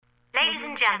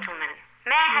and gentlemen,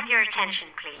 may I have your attention,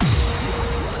 please?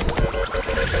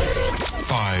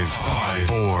 5,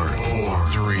 4,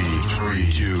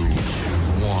 3, 2,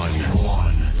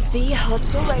 1. Z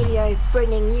Hostel Radio,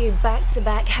 bringing you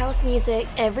back-to-back house music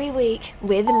every week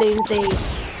with Loomsy.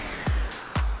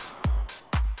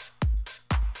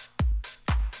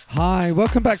 Hi,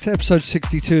 welcome back to episode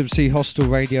 62 of Z Hostel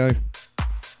Radio.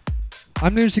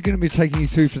 I'm Loomsy, going to be taking you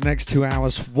through for the next 2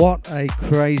 hours. What a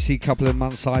crazy couple of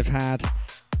months I've had.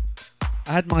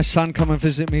 I had my son come and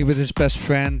visit me with his best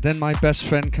friend. Then my best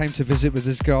friend came to visit with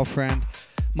his girlfriend.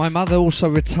 My mother also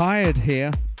retired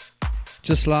here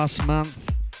just last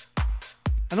month.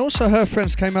 And also her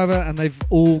friends came over and they've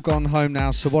all gone home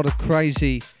now. So what a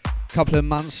crazy couple of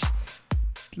months.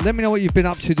 Let me know what you've been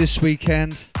up to this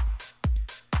weekend.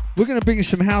 We're going to bring you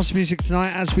some house music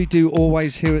tonight, as we do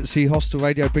always here at Z Hostel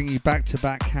Radio, bringing you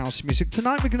back-to-back house music.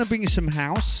 Tonight we're going to bring you some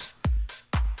house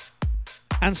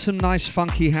and some nice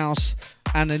funky house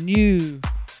and a new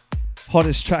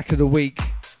hottest track of the week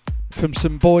from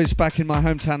some boys back in my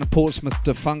hometown of Portsmouth,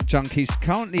 the Funk Junkies,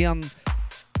 currently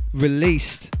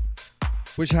unreleased,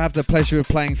 which I have the pleasure of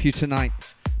playing for you tonight.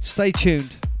 Stay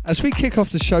tuned. As we kick off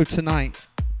the show tonight,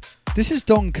 this is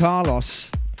Don Carlos,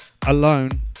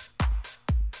 Alone.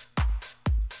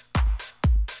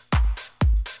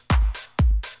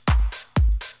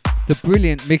 The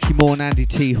brilliant Mickey Moore and Andy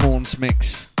T. Horns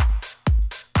mix.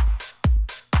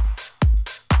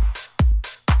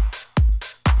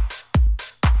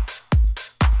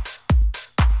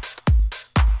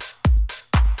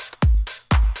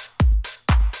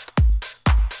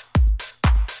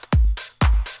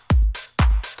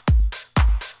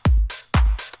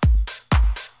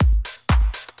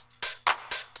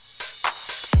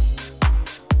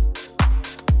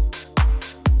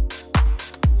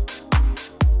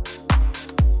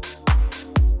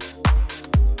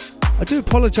 I do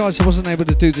apologise I wasn't able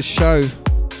to do the show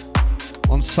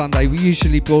on Sunday. We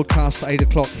usually broadcast at 8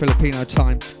 o'clock Filipino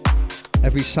time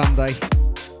every Sunday.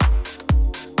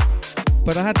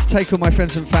 But I had to take all my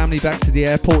friends and family back to the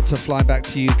airport to fly back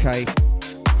to UK.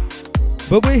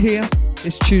 But we're here,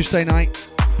 it's Tuesday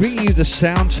night, bringing you the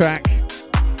soundtrack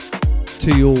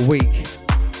to your week.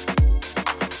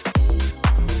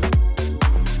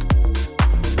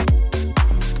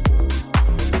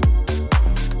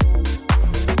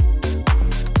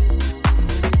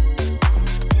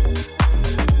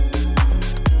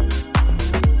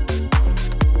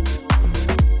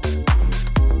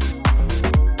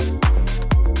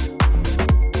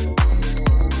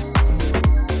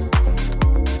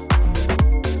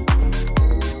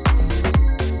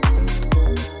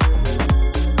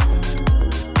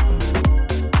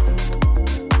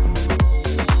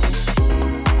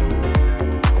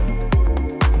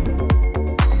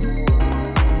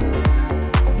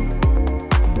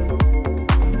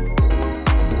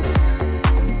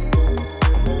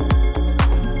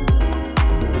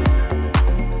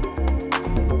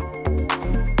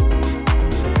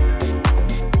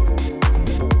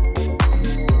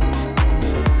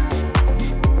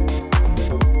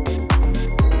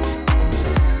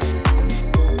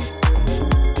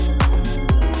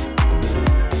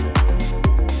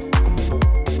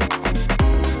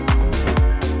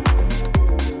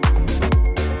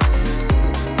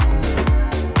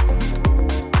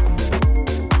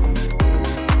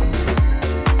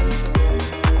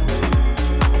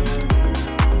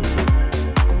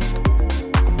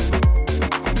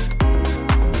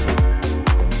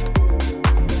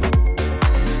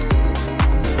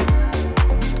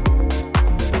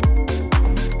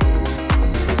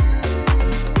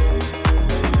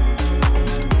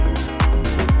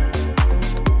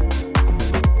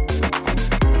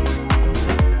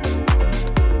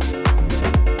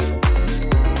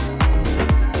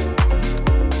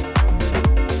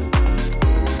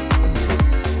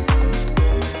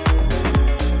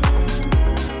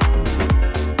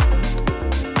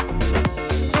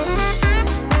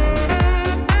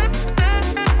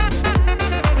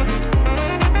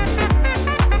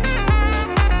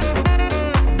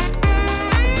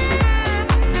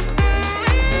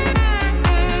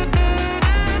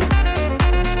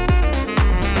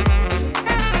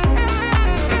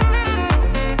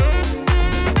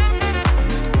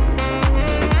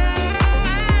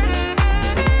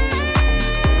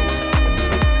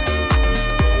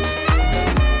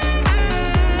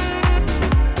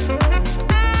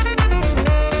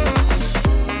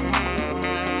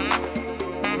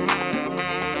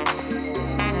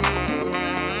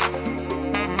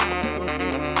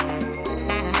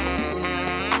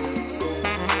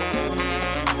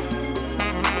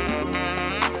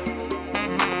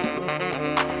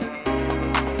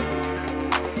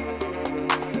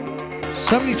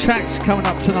 So many tracks coming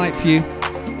up tonight for you.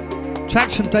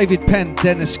 Tracks from David Penn,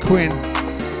 Dennis Quinn,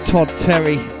 Todd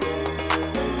Terry,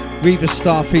 Reva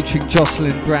Starr featuring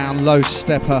Jocelyn Brown, Low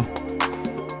Stepper,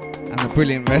 and The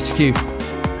Brilliant Rescue.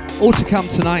 All to come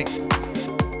tonight.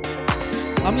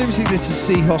 I'm Loomsy, this is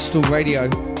C Hostel Radio.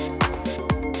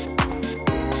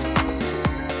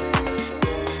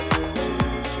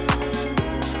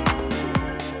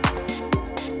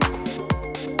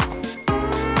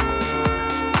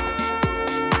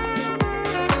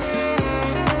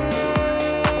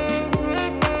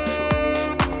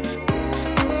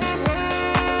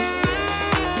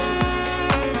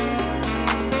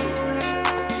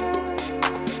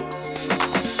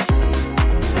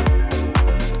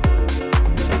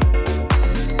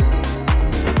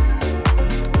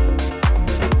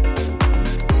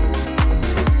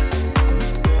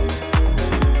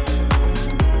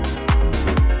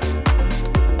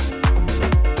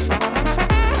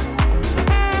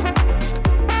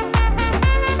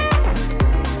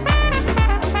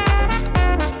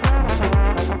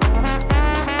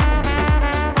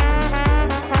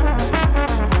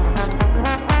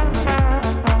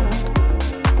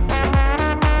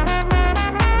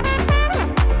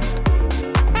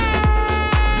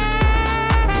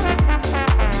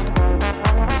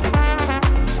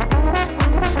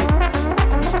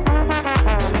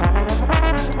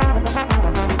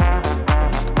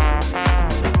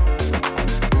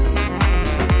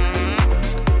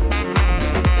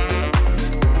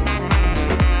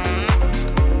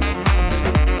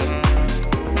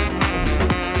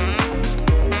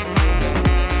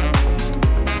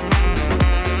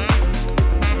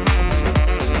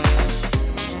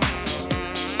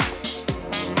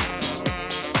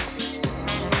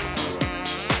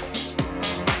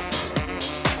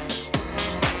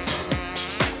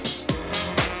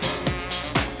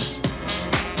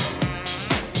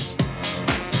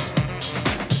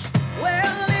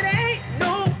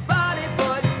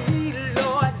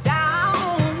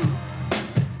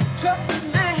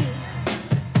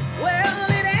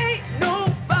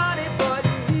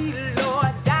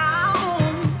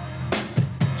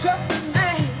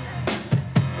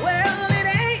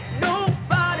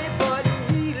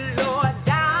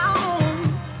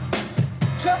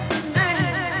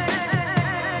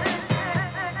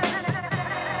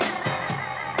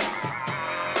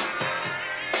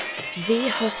 Z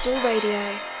Hostel Radio.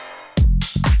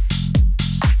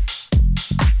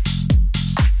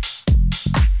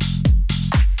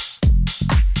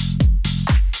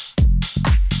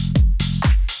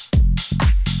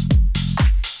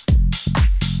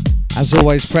 As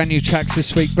always, brand new tracks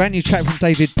this week. Brand new track from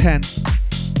David Penn.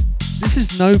 This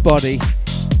is Nobody.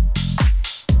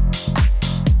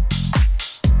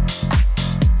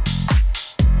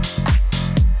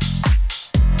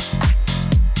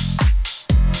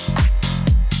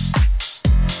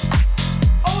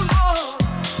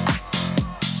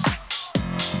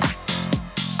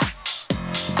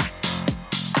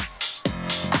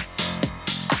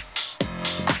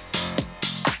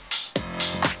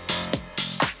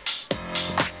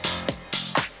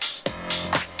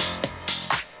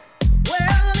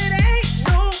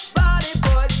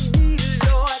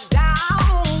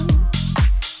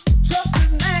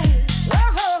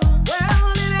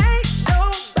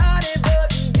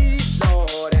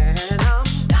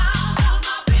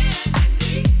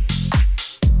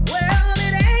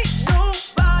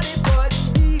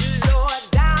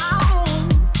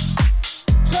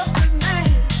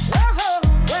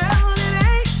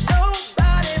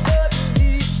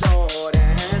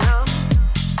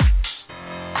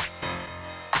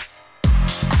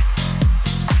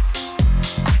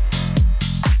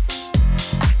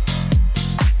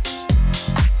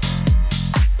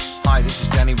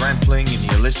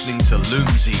 Listening to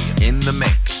Loomsy in the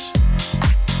mix.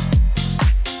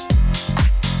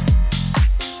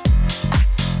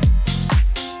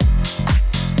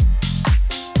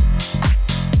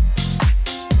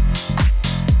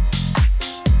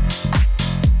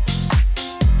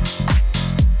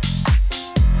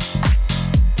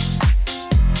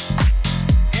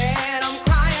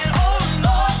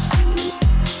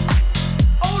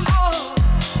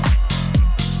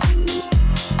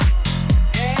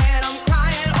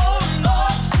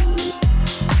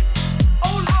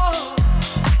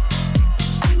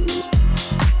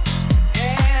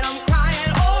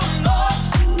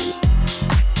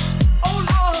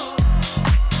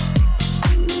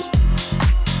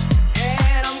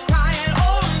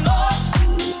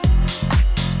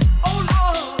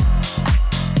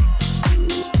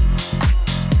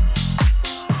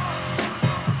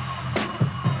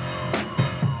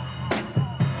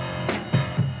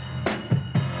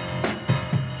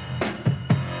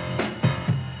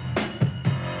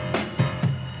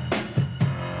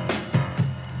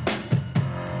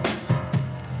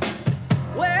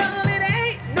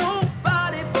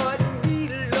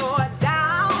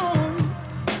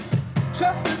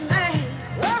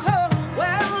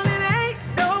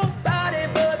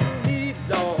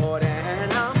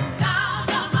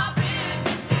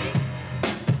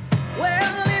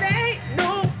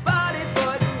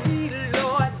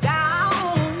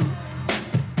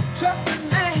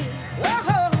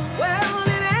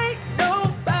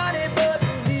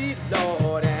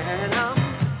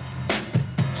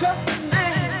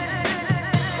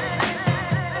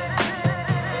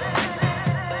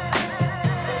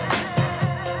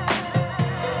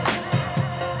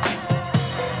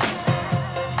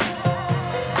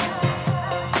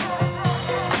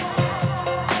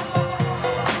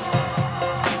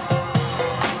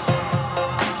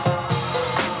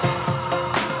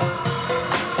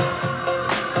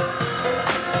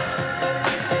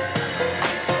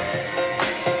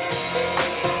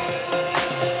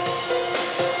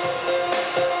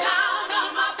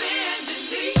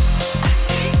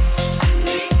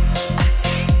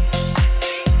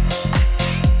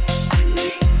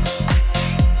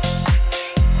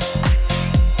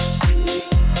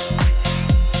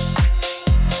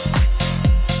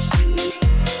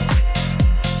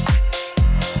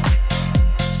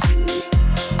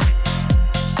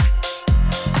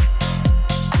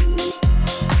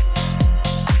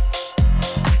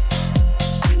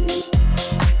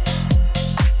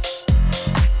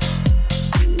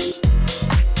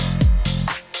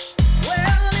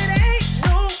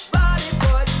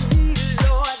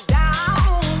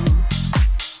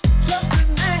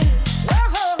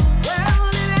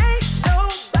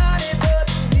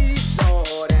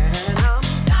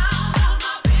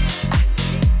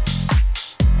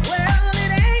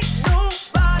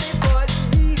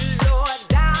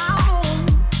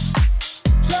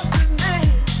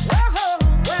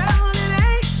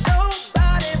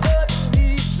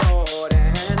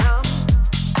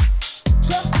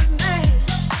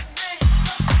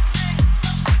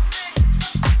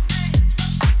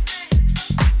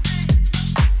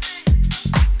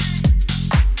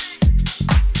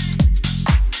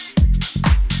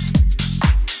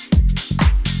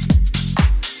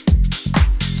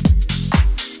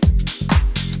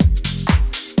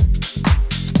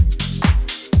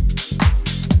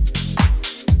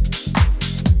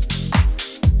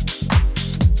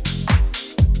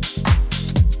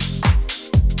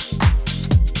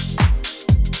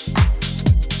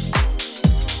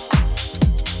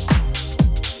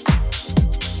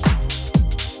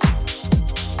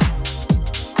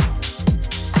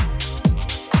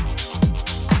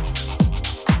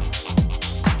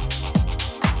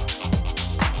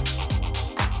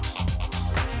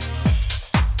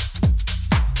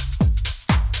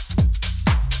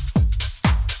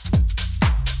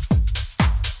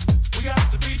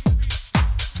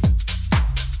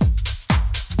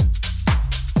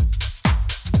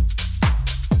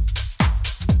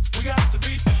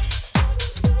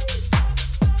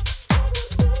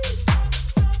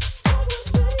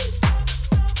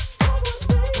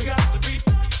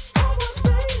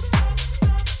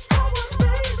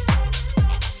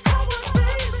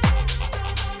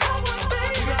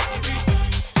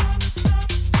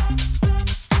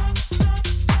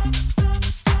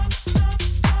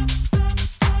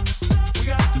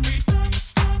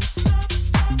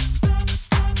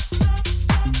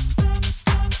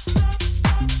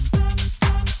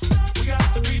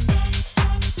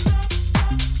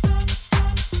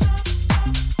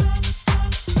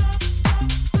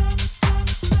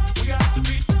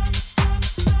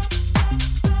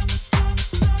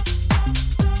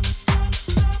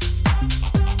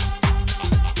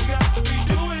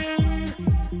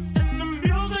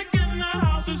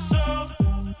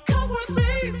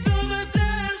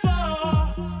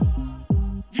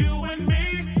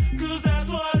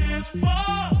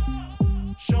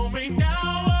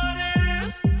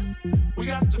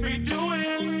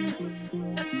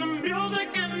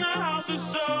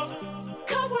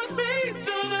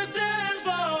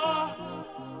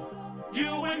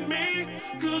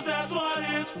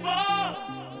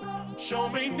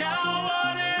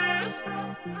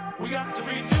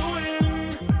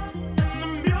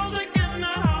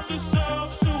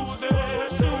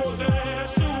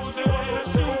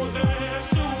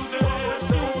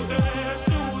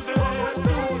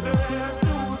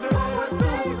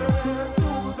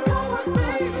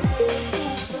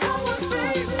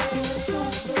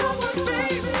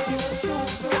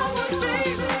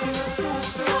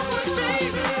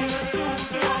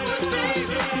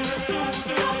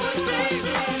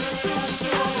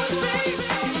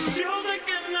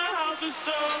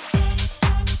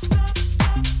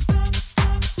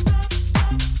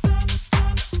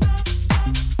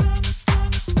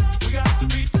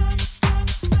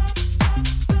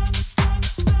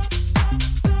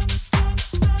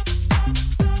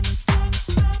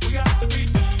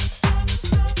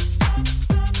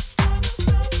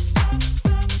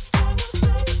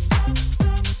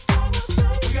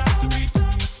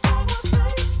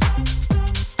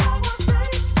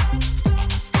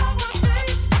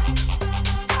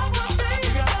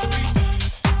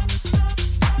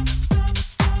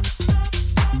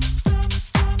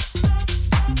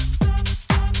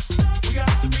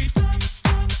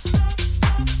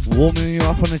 Warming you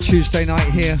up on a Tuesday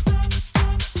night here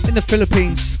in the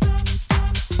Philippines.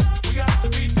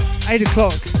 8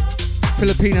 o'clock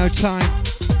Filipino time,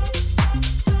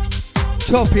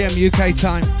 12 p.m. UK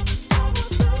time.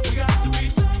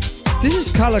 This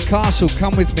is Colour Castle,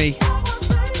 Come With Me.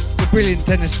 The brilliant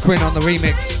Dennis Quinn on the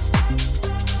remix.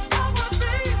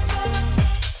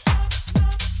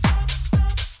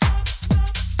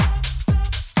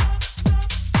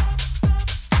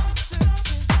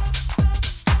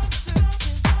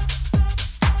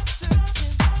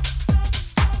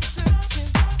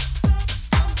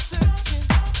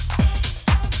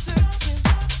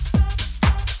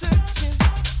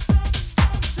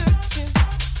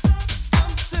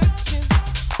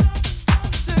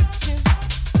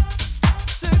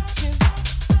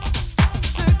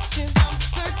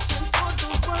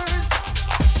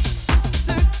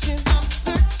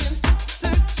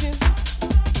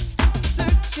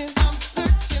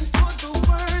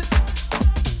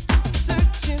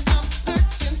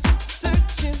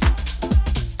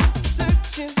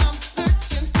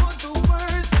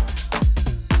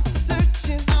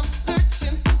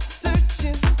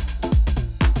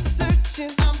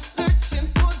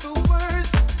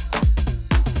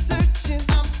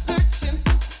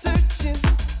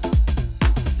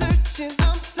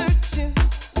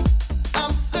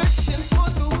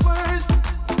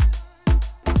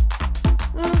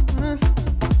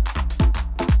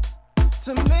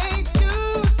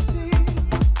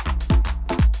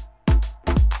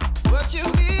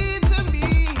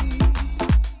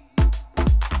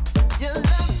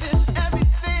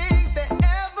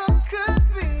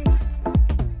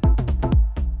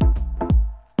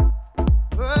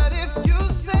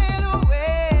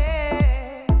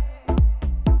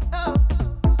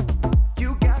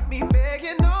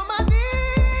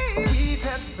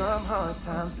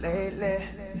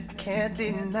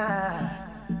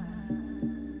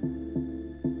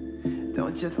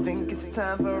 Don't you think it's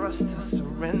time for us to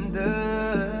surrender?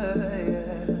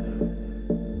 Yeah.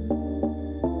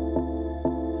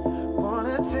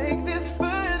 Wanna take this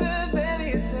further than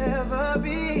it's ever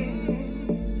been.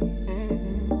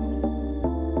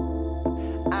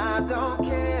 I don't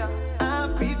care,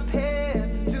 I'm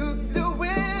prepared to do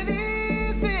anything.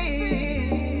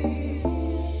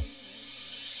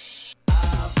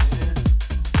 I've been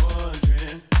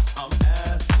wondering, I'm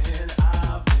asking,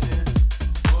 I've been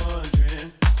wondering,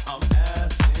 I'm asking,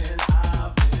 I've been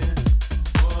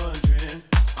wondering,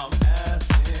 I'm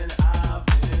asking, I've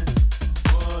been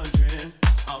wondering,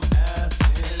 I'm asking, I've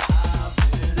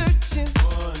been searching,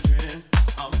 wondering,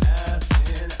 I'm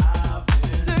asking, I've been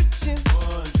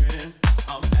searching, wondering, I'm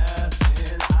asking, I've been searching, wondering,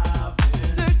 I'm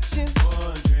asking,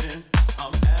 I've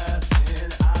been searching,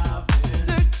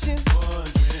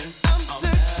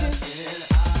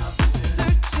 wondering, I'm searching, I've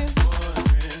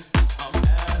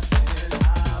been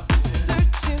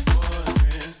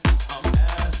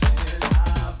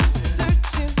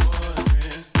searching,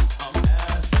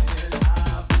 wondering,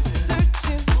 I'm asking,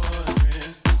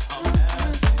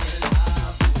 I've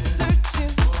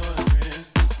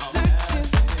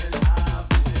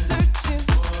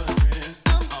been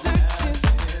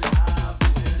searching,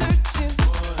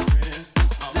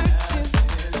 wondering,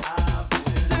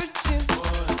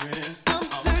 I'm asking, I've been searching, wondering, I'm asking, I've been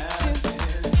searching, wondering, I'm asking, I've been searching,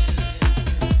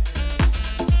 wondering, I'm asking, I've been searching,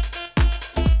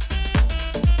 wondering, I'm searching, I've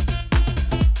been searching, wondering, I'm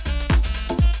asking, I've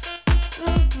been searching, wondering,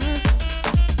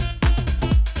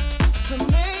 I'm to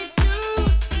make you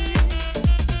see.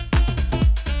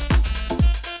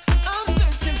 I'm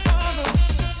searching for the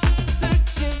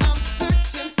searching. I'm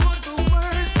searching for the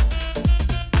words.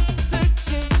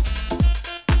 Searching.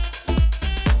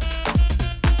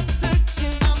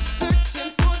 Searching. I'm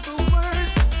searching for the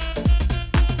words.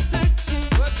 Searching.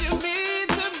 What you mean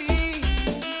to me.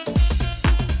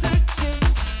 Searching.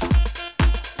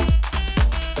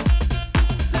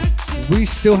 We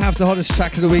still have the hottest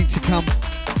track of the week to come,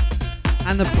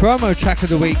 and the promo track of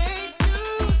the week,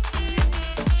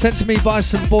 sent to me by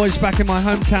some boys back in my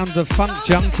hometown, the Funk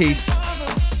Junkies.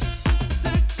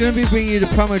 Gonna be bringing you the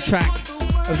promo track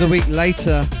of the week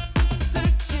later.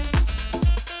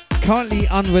 Currently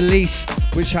unreleased,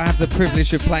 which I have the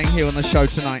privilege of playing here on the show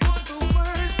tonight.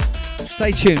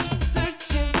 Stay tuned.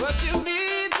 What you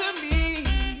mean to me.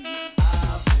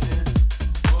 I've been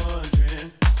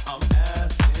wondering, I'm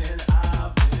asking, I've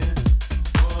been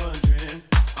wondering,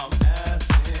 I'm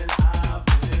asking, I've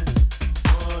been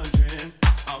wondering,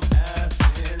 I'm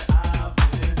asking, I've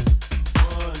been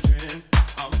wondering,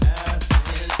 I'm asking,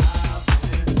 I've been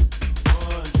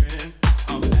wondering,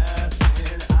 I'm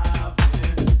asking, I've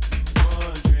been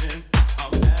wondering,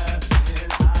 I'm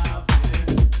asking, I've been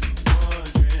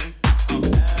wondering,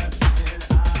 I'm asking.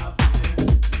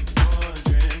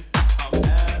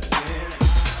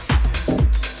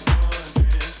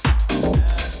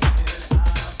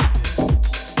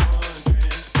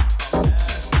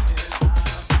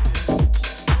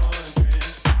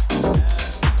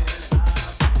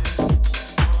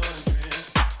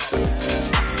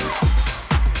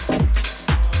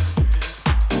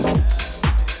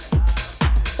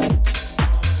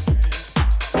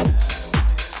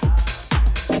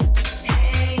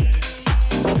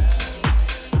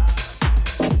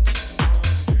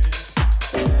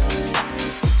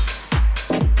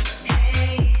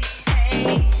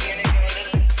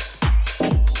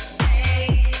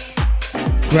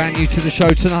 Brand new to the show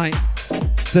tonight,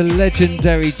 the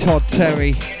legendary Todd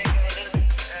Terry.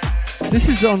 This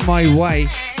is On My Way.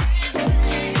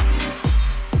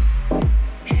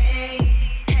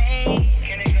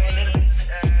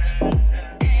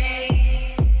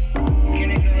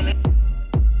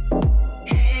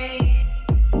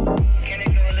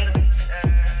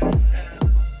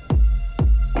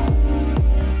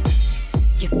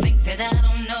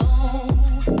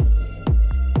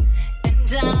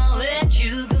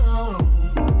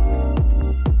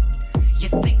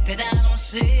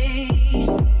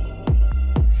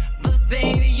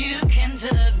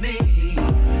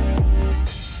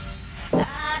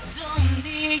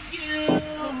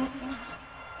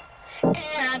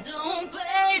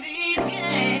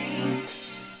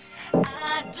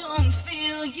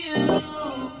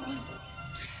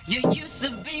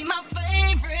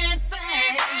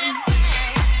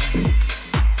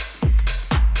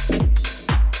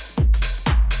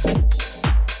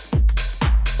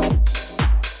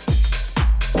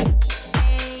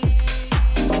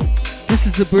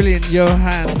 The brilliant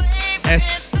Johan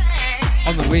S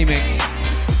on the remix.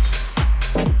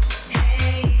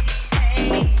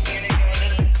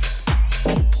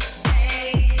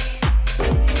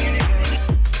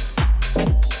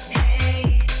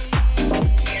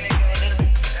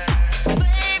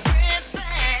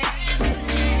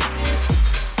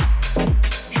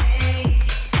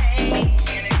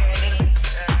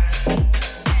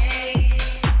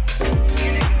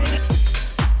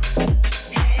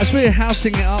 We're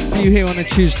housing it up for you here on a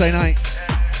Tuesday night.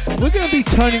 We're going to be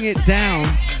turning it down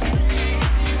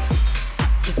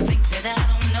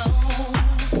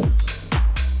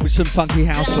with some funky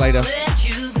house later.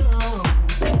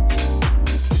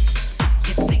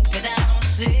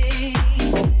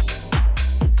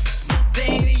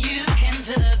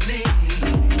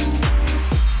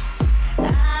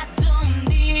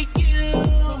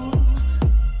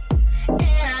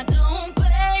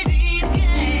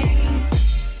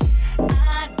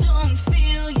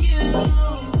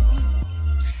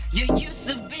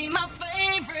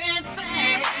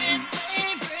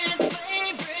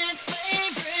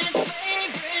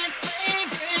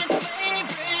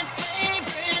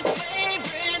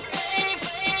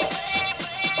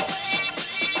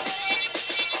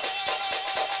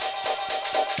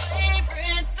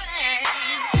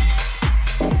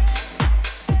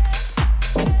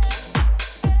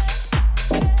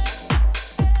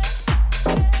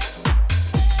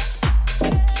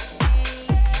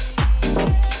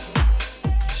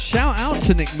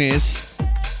 Nick Mears,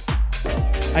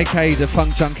 aka the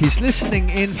Funk Junkies, listening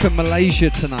in from Malaysia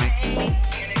tonight.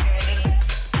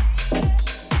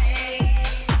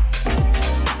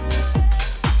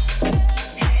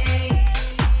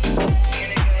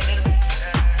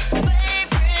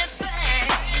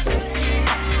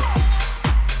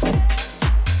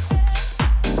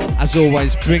 As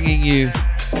always, bringing you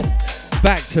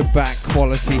back-to-back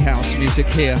quality house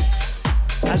music here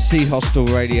at C Hostel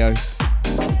Radio.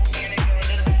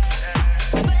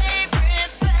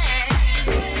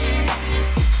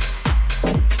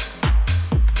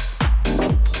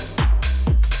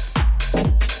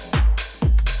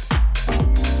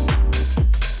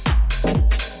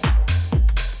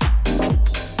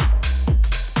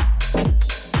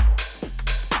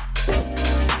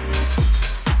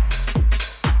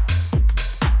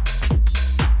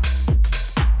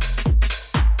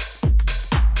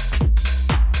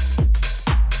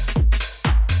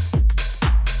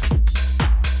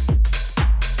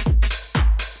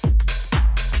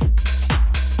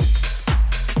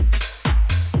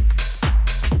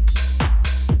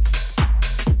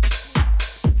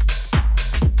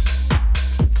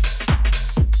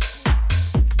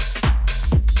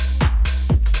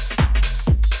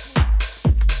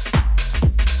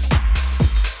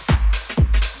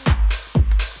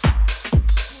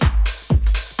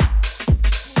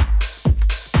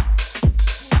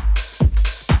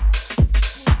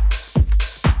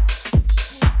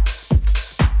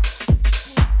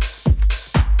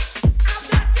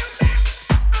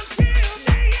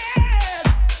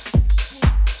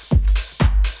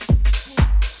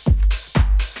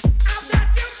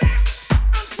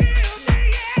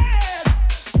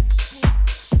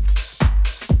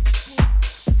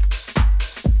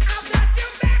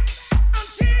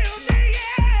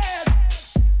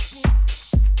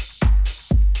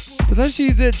 For those of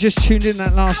you that just tuned in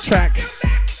that last track,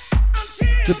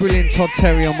 the brilliant Todd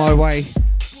Terry, On My Way.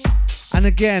 And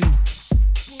again,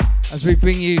 as we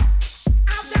bring you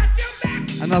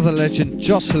another legend,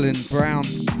 Jocelyn Brown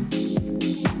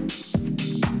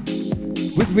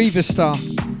with Reva Star.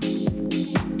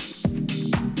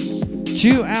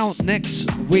 Due out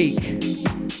next week.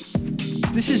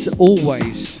 This is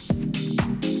Always.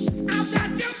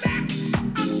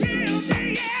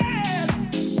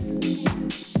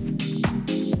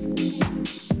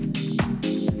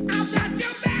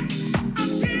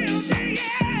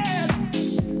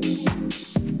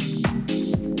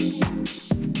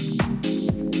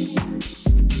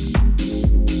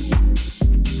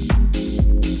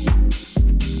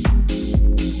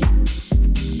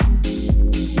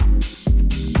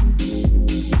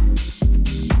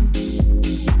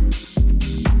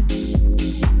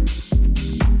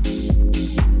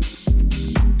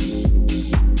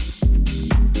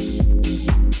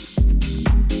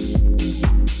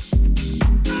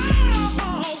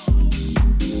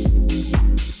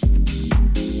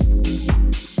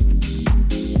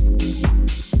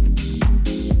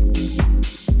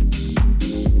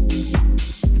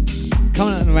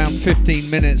 Coming out in around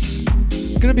 15 minutes.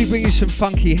 Gonna be bringing some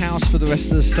funky house for the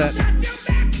rest of the set.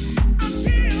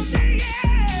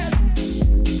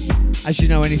 As you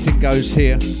know, anything goes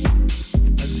here at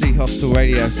Z Hostel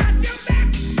Radio.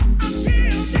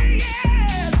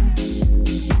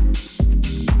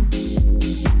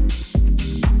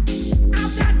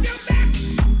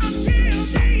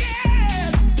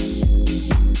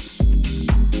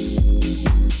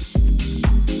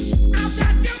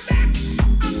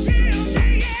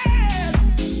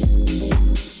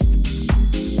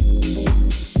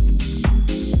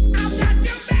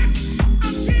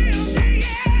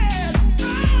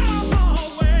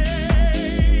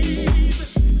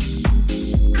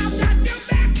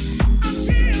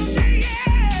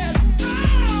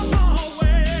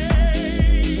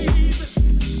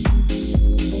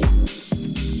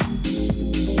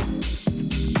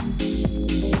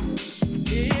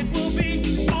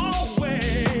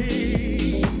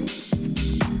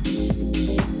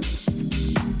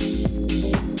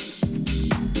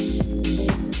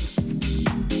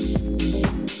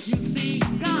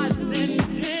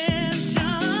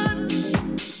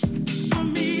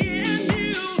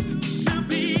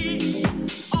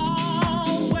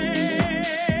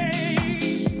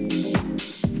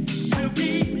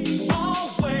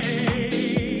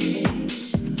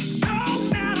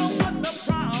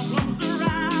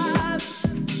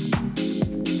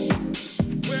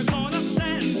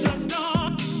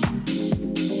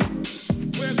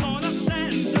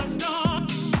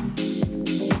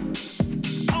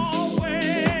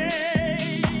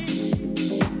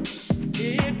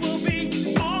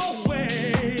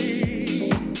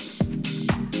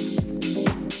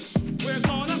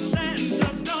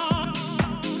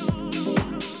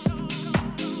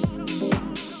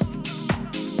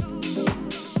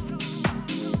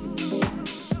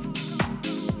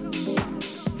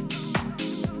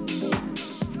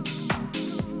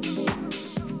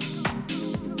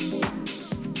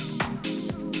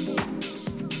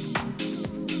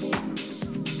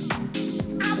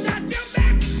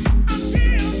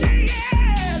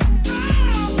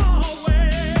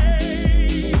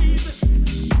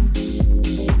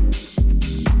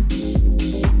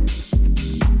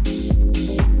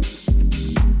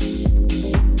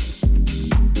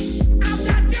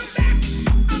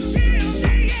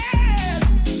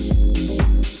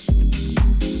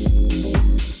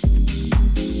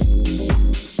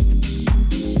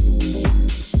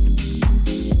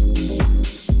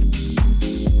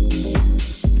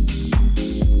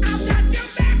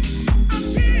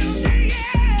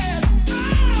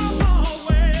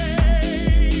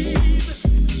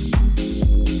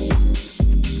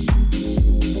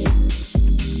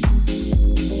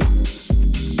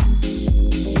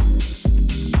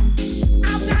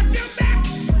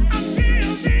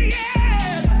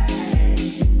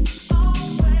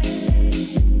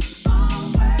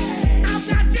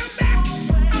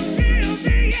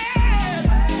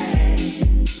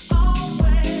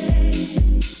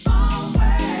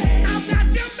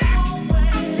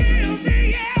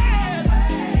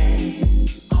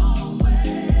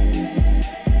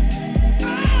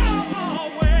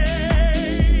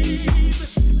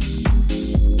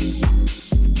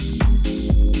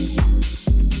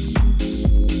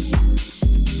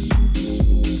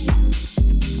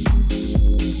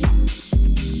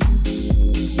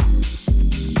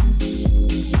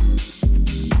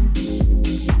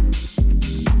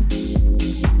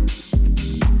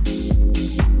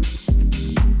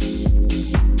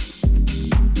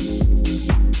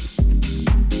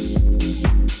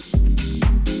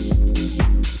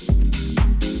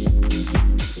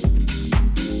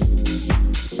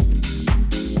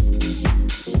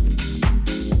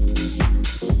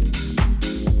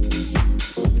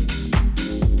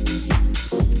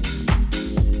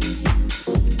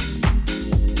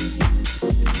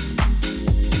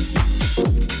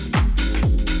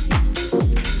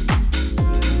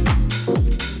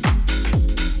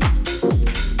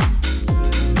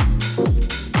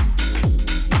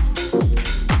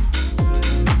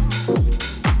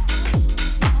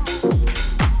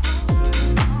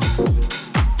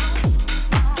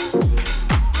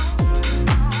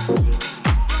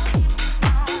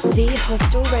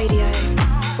 Hostel Radio.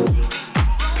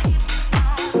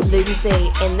 Loomsy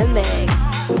in the mix.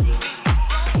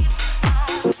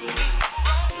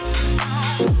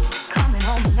 Coming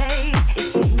home late,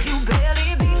 it seems you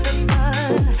barely beat the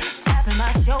sun. Tapping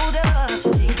my shoulder,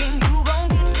 thinking you gon'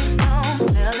 get you some.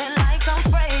 Smelling like some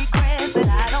fragrance that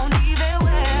I don't even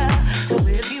wear. So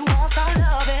if you want some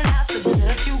loving, I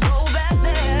suggest you go back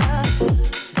there.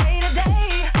 Day to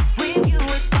day, with you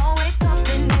it's always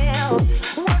something else.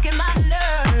 Working my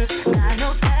nerves, God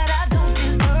knows that I don't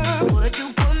deserve what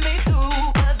you put me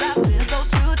through. 'Cause I've been so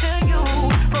true to you,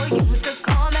 for you to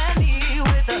come at me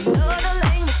with another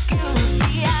lame excuse.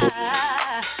 See, I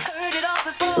heard it all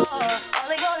before, all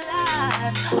of your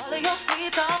lies, all of your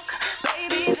sweet talk.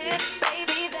 Baby this,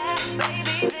 baby that,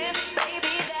 baby this,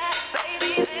 baby that,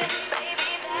 baby this,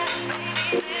 baby that,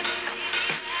 baby this.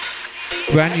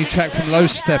 Brand new track from Low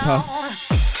Stepper.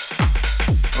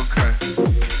 Okay.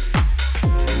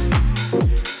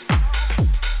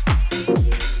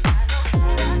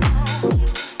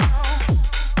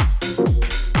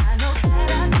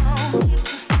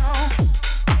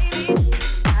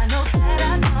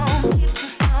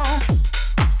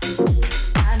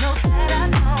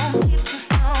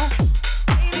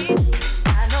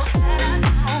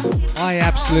 I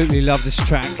absolutely love this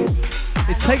track.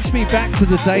 It takes me back to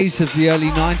the days of the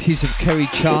early 90s of Kerry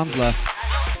Chandler.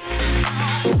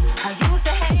 I used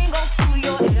to hang on to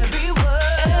your every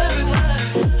word,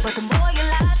 but the more you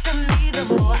lied to me, the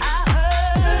more I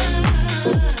heard.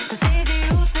 The things you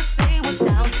used to say would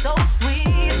sound so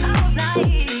sweet. I was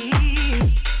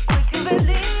naive, quick to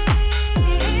believe.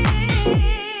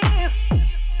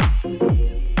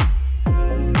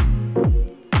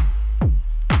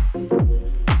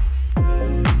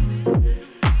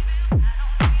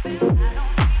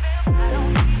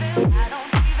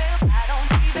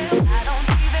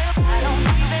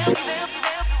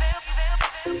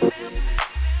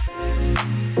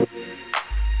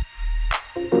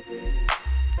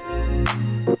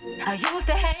 I used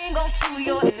to hang on to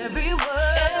your every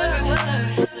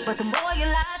word, but the more you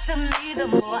lied to me, the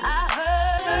more I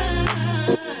heard.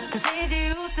 The things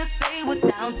you used to say would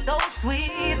sound so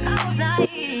sweet. I was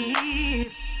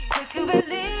naive, quick to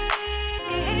believe.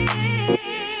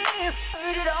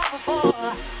 Heard it all before,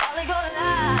 all of your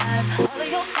lies, all of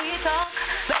your sweet talk.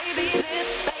 Baby this,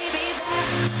 baby that.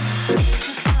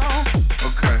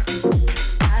 Okay.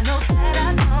 I know that I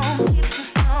don't skip you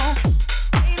some.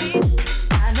 Baby,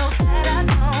 I know that I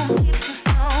don't skip you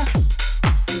some.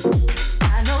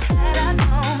 I know that I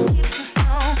don't skip you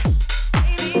some.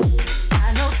 Baby, I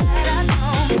know that I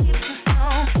don't skip you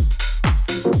some.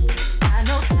 I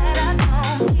know that I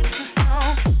don't skip you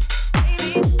some.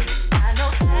 Baby, I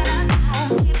know that I don't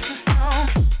skip you some.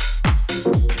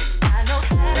 I know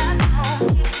that I don't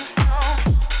skip you some.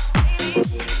 Baby,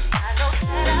 I know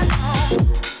that I don't.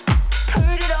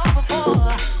 Heard it all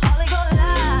before, all of your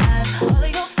lies, all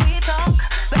of your sweet talk.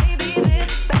 Baby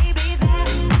this, baby that.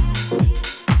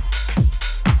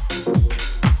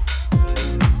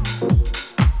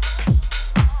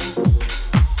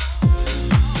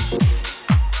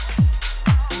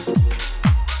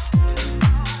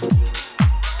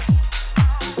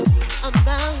 On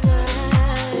my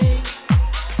way,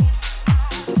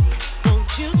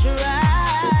 won't you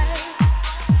try?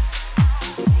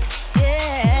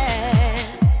 Yeah,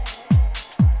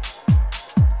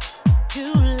 you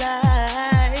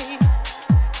lie,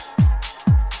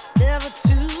 never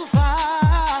too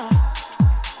far.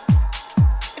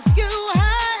 If you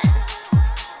hide,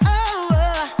 oh.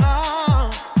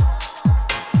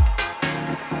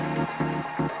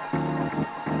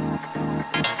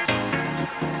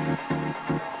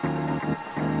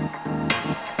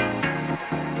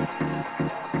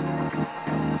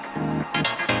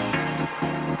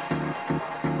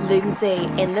 Loomsy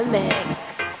in the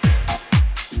mix.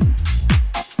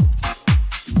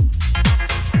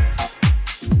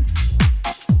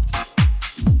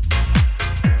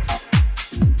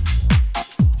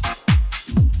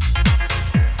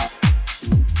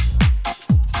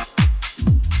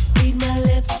 Read my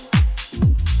lips,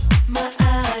 my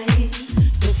eyes,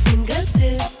 your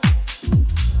fingertips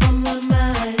on my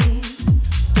mind.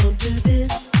 Don't do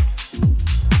this,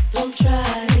 don't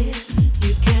try.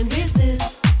 You can't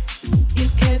resist, you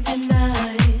can't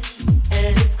deny.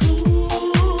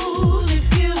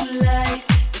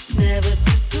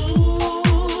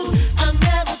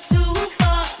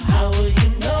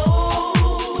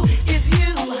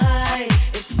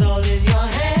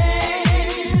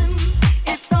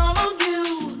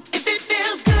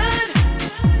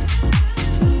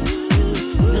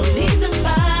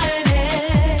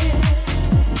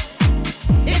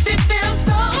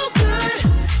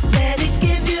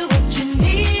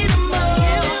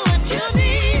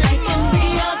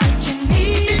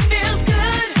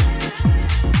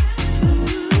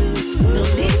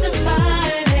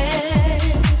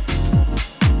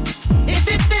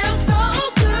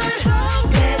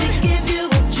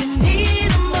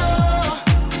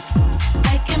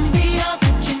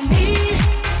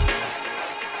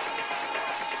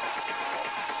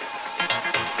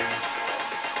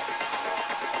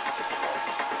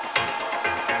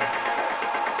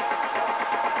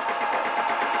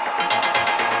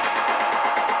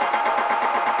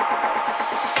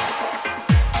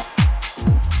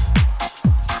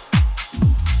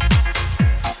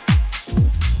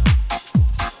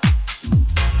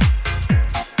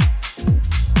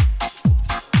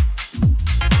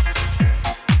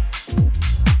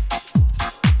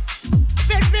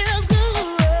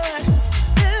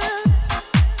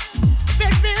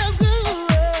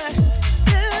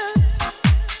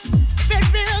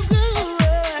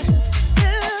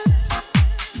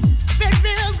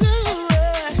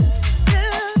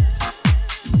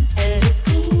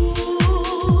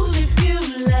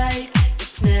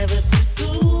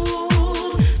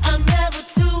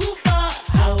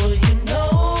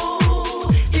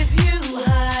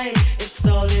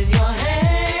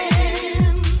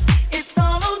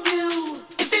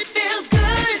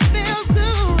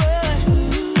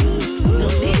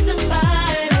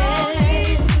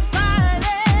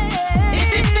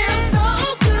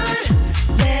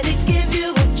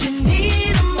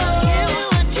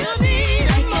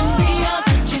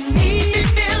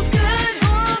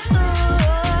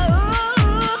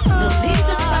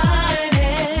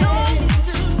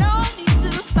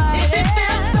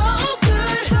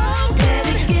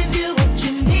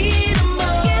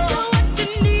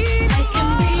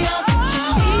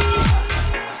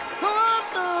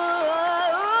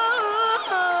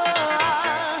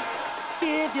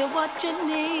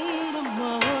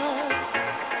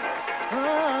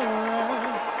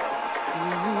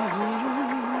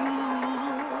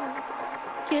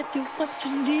 give you what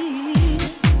you need.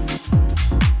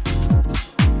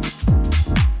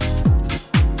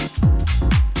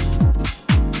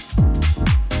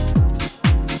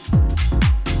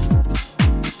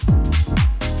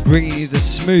 Bringing you the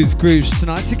smooth grooves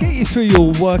tonight to get you through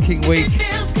your working week. It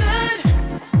feels good.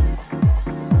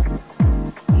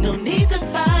 No need to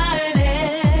fight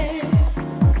it.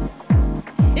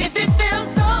 If it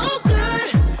feels so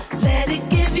good, let it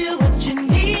give you what you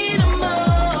need and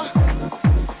more.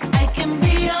 I can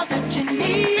be all that you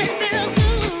need. It feels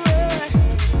good.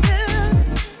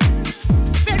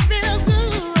 It feels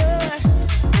good.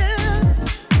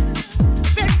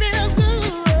 It feels good.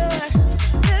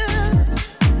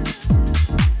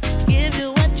 Give you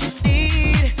what you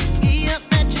need. Be up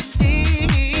that you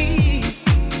need.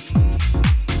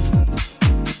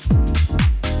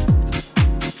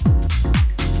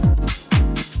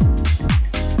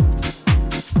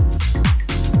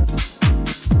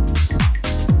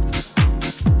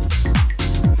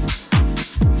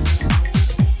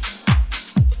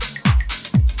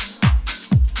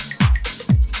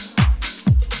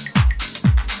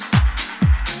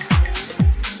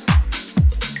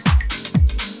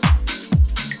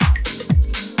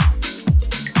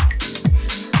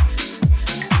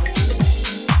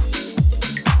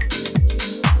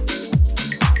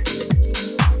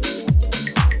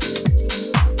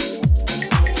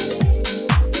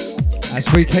 As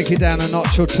we take it down a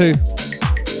notch or two.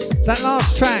 That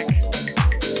last track,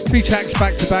 3 tracks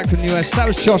back to back from the US, that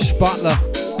was Josh Butler,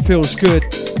 Feels Good.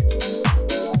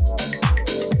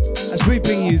 As we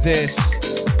bring you this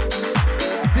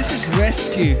is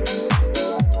Rescue,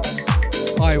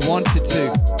 I Wanted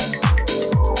To.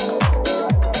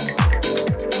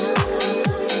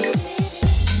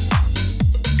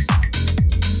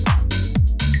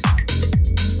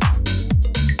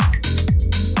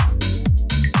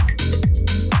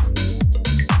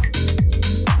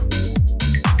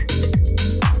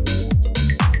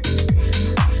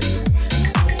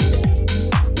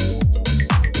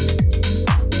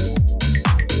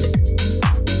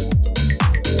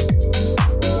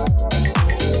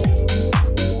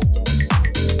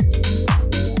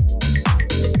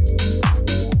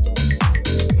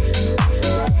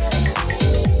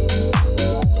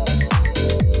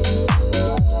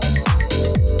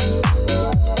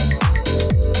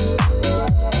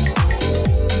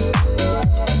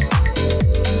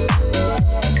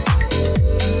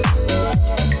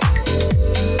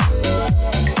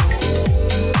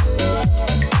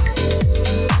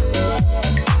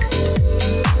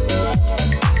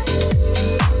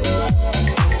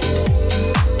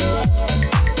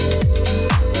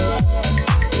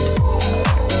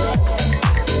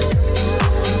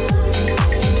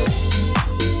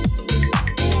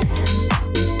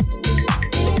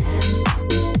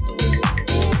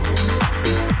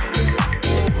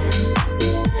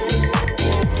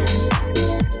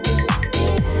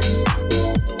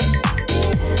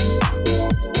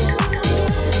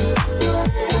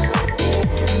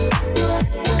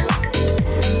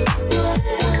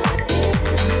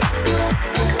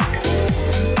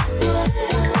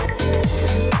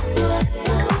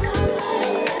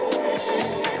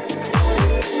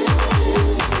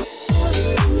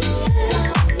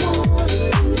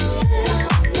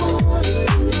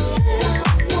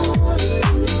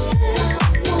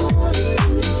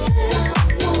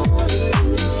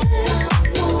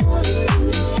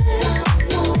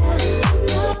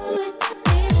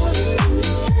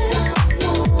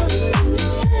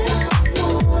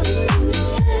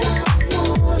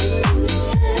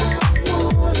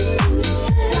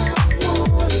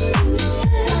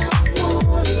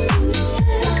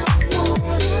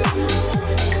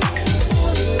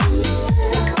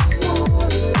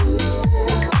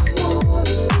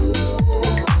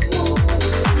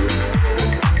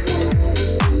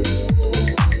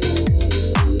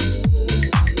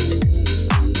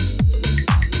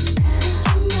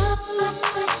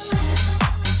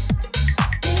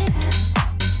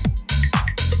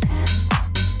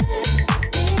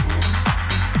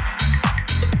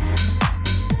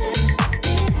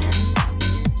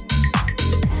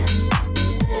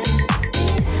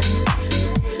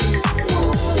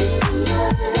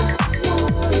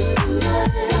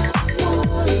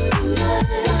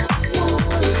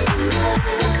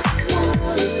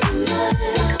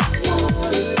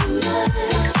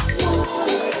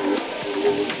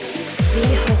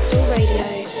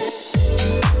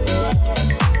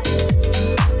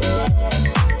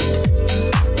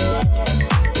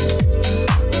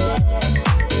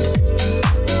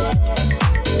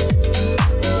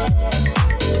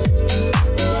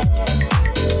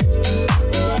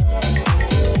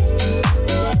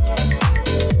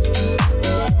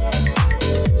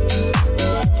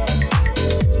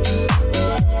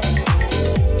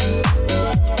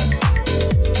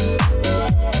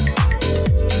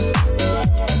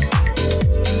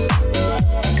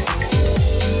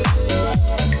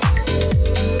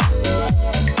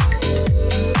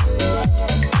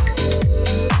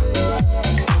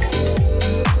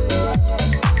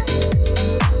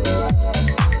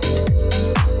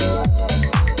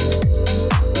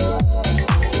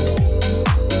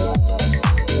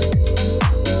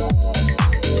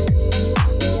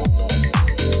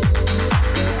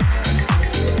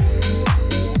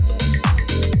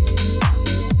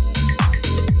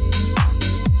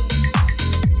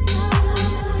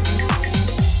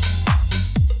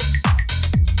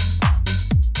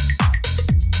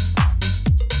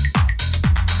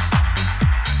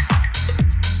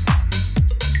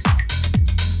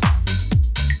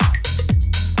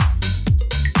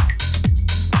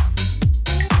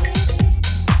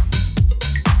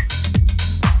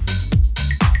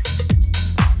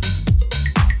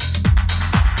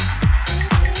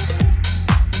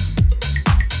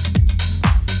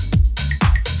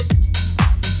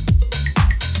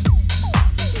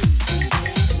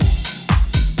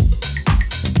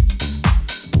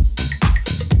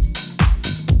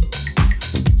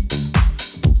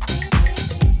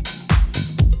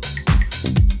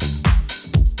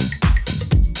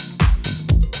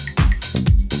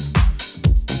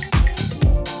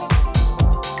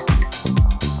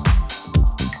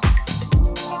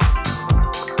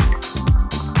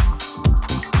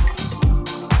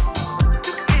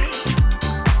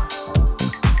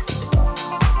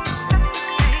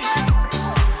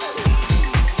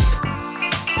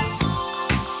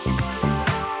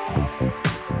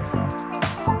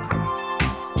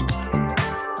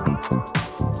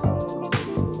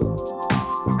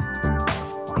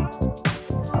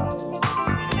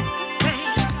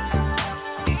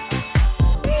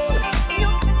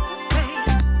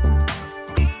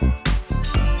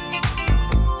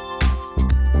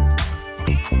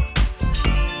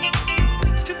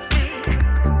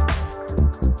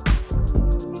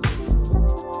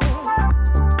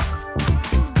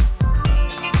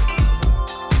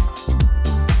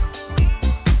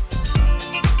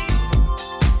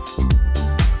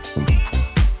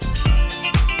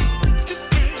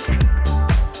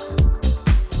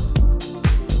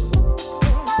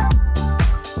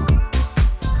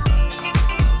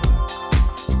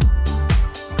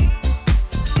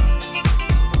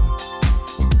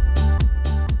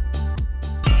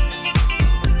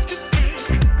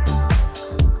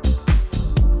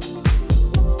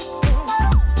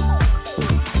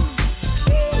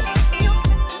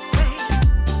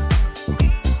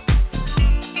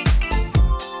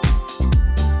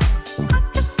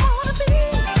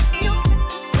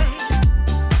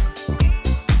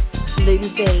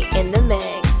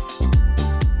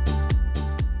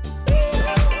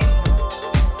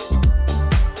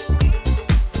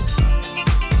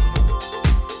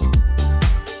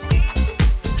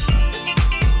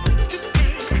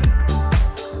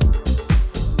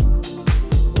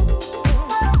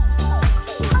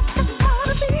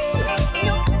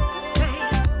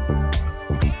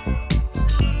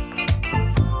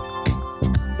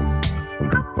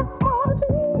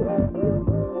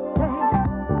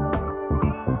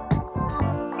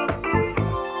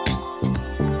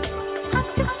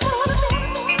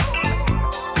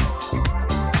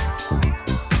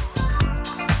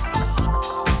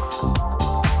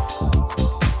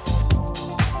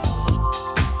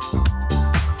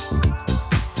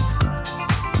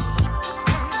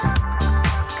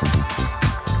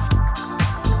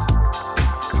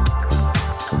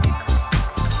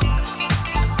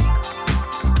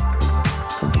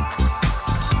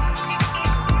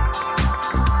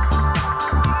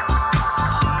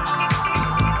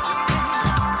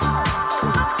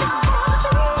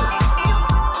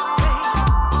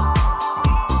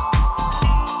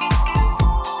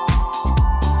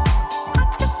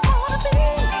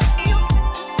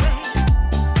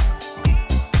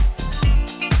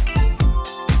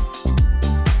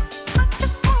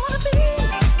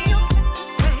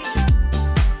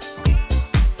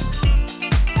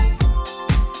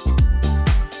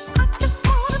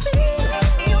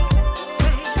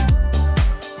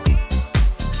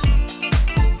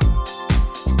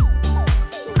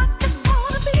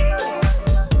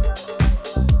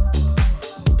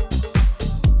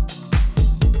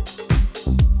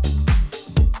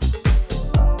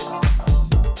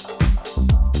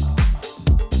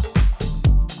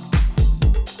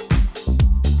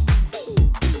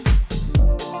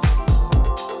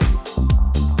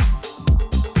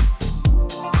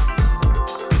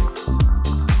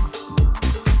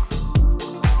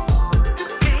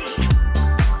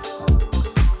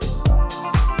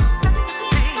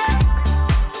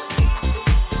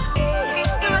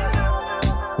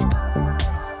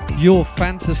 Your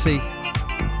Fantasy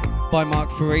by Mark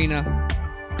Farina.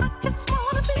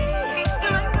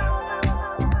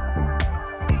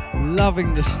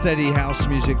 Loving the steady house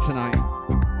music tonight.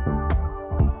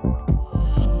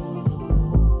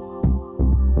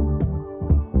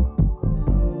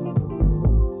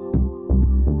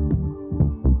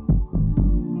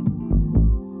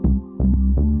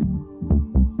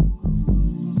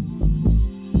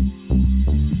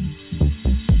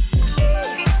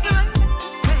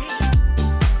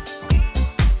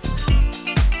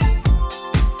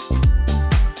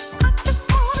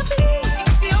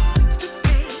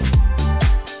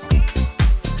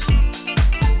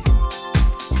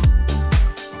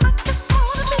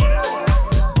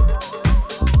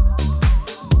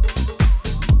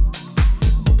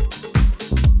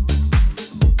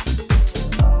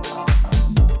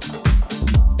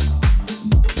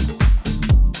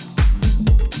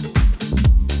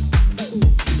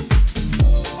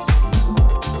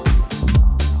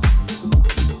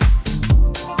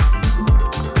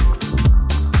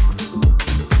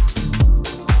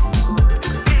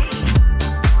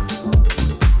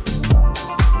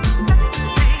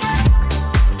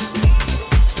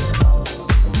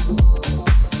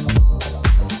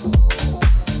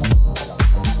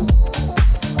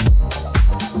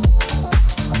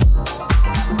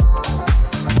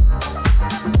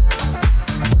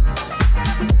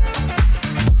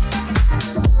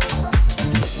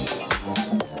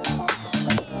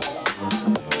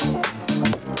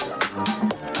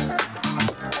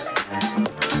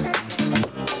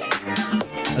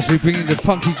 We bring in the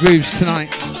funky grooves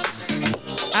tonight.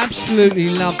 Absolutely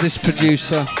love this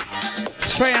producer.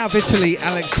 Straight out of Italy,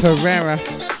 Alex Herrera.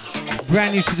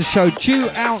 Brand new to the show, due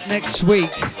out next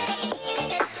week.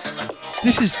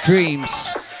 This is Dreams.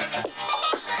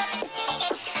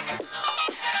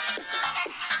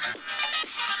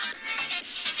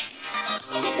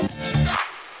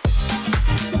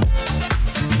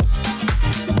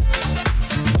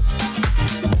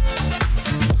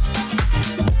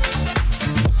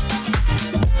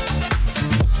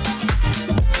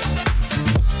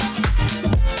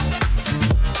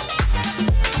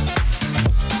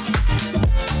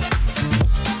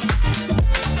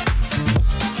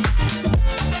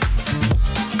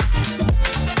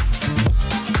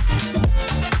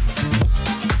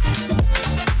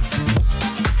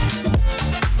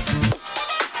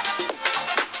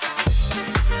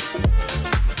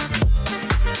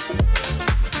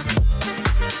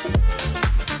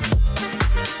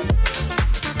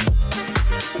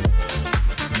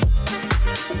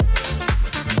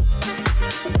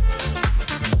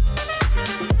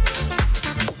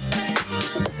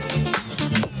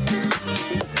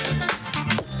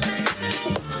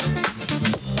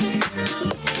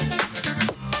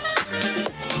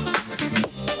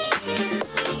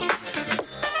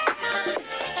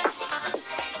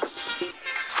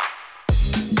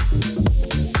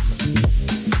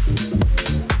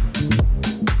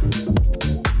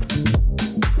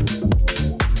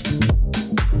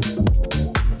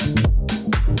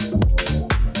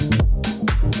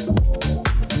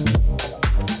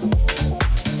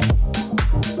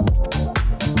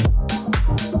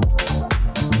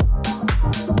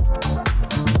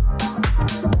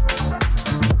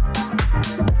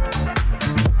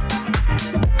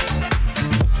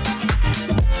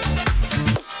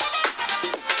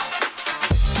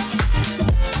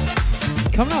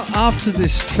 Coming up after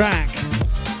this track,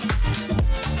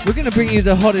 we're going to bring you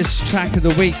the hottest track of the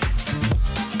week.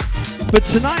 But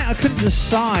tonight I couldn't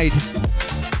decide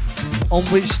on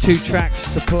which two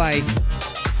tracks to play.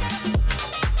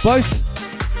 Both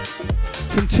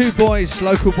from two boys,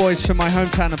 local boys from my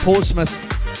hometown of Portsmouth,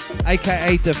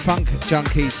 aka the Funk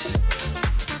Junkies.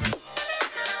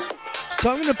 So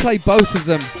I'm going to play both of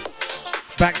them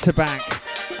back to back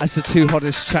as the two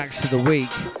hottest tracks of the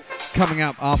week, coming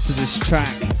up after this track.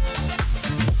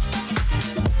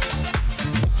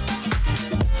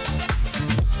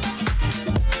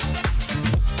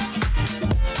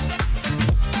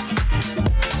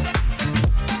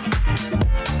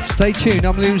 Stay tuned,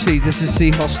 I'm Loomsy, this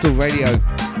is Hostel Radio.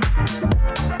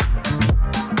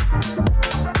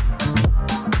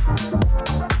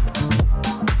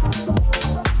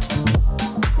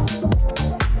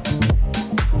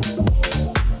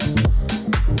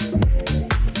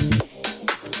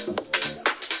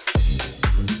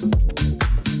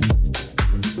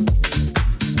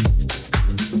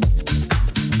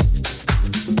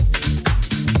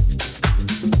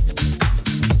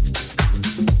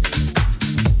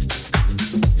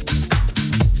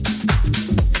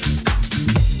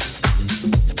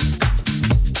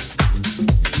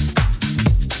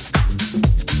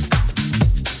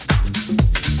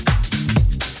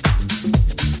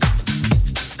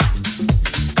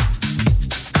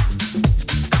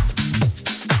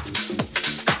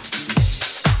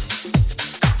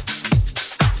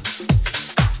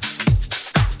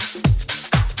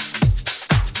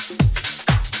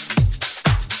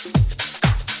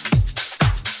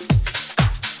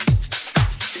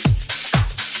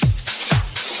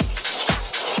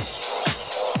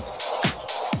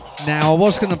 Now, I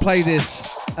was going to play this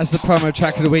as the promo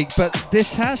track of the week, but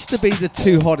this has to be the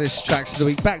two hottest tracks of the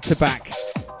week, back to back.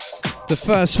 The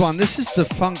first one, this is the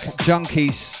Funk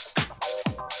Junkies.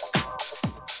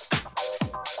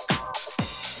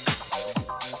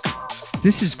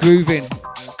 This is Groovin'.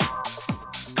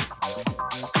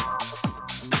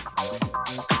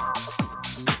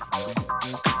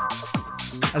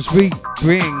 As we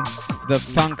bring the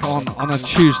funk on a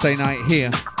Tuesday night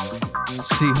here,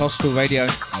 see Hostel Radio.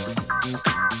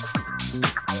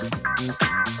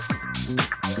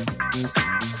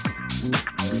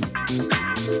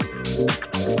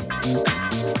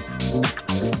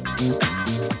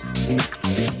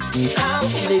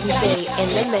 Loomsy in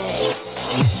the mix.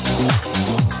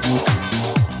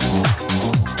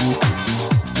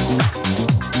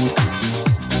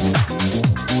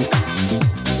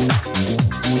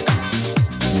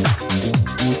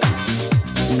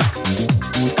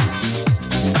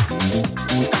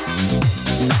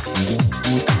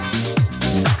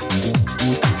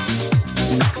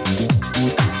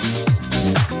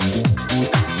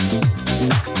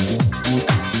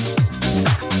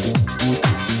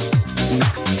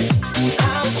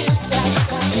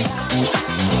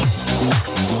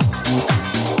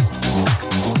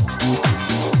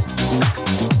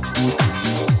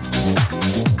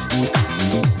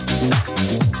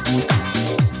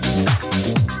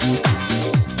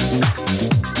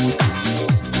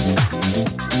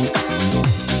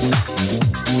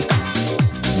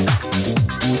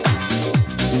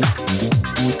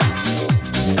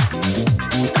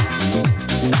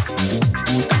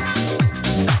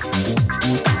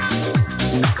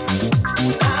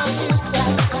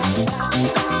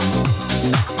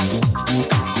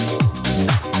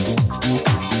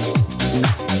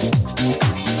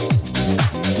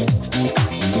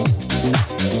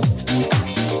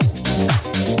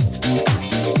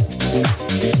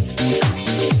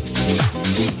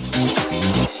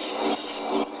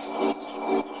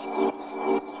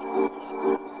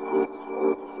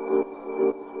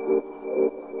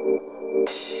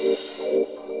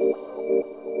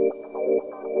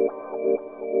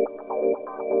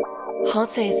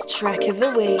 Hottest track of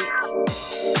the week.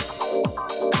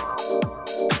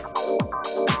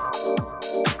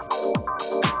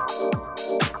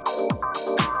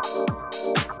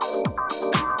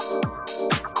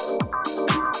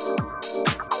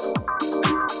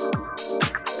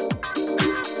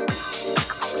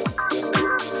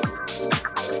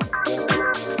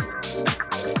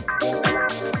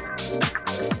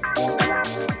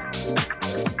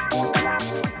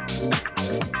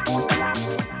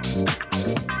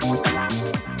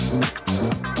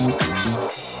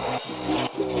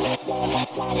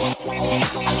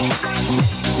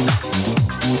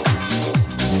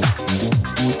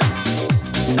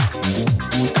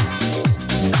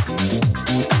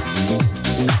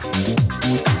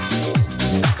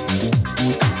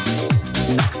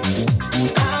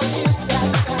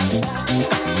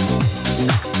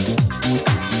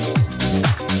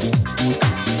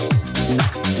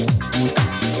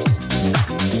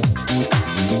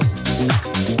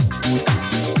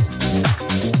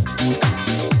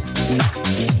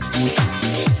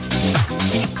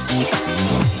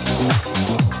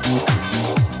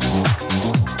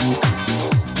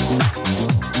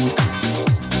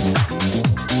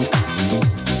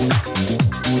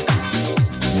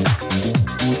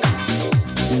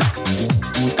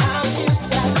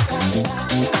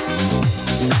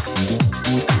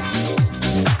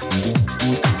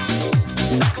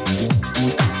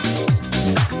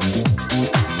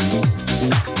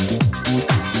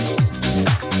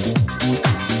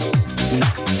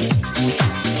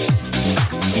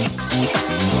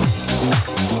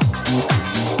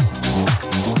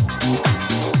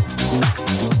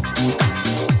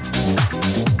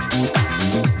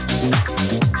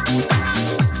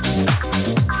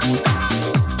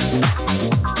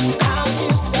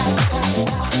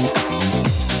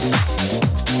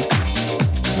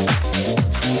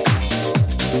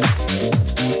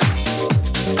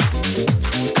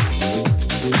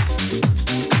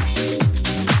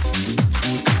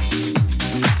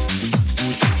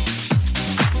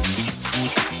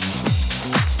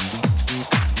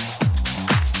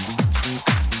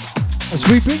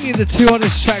 We bring you the two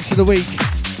hottest tracks of the week.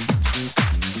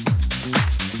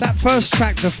 That first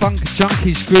track, the Funk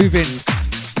Junkies Groovin',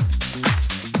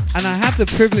 and I have the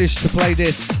privilege to play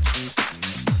this.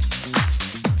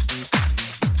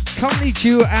 Currently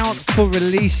due out for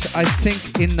release, I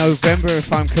think in November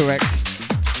if I'm correct.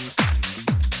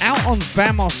 Out on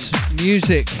Vamos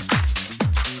Music.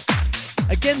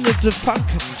 Again, the Funk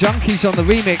Junkies on the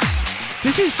remix.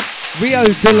 This is Rio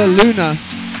de la Luna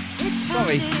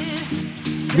Sorry.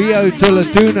 Rio de la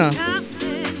Duna.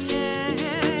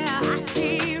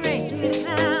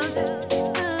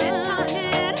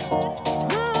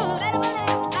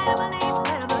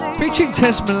 Featuring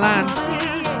Tess Milan.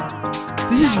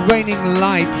 This is Raining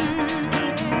Light.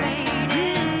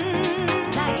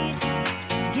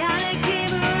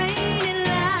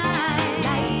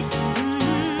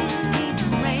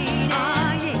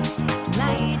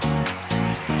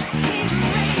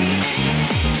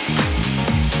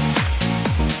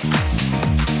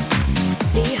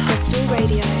 See Hostel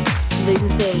Radio.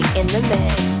 Loomsy in the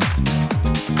mix.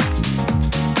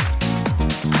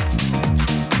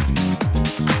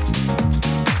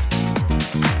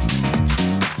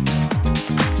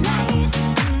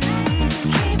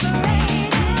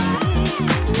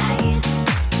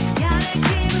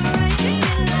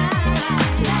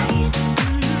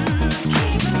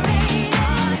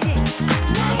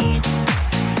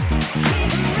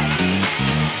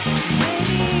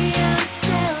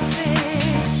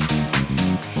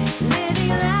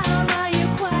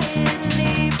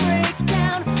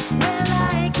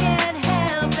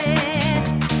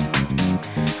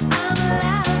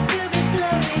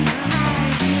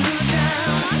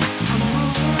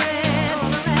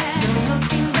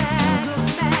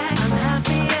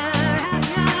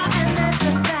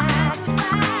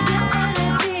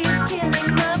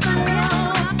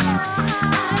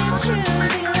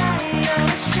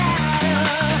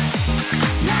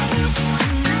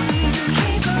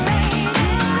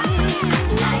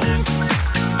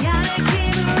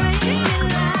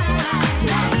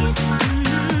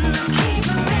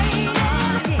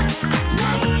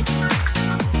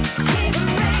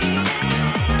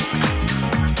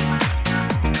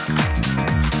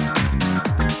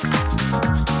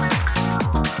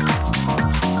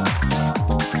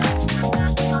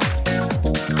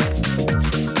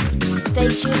 Stay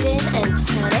tuned in and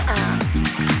turn it up.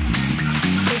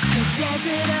 It's a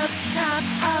desert up top,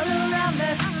 all around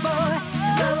us, boy.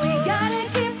 But we gotta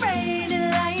keep raining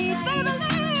lights. Better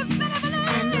believe.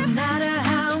 And no matter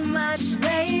how much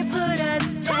they put us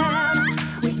down,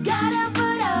 we gotta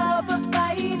put up a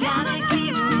fight. Gotta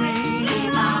keep raining.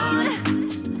 Keep on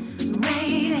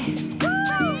raining.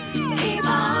 Keep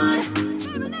on.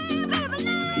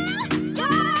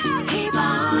 Keep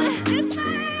on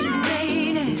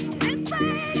raining.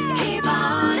 Keep on.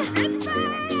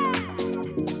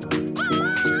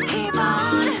 Keep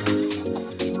on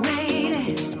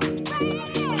raining.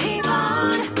 Keep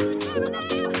on.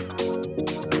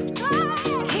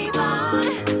 Keep on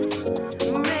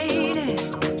raining.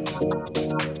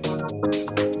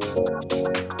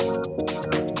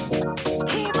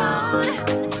 Keep on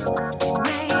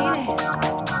raining.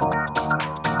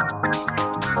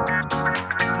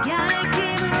 Gotta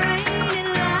keep raining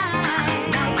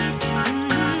light.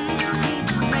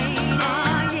 Keep raining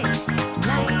light.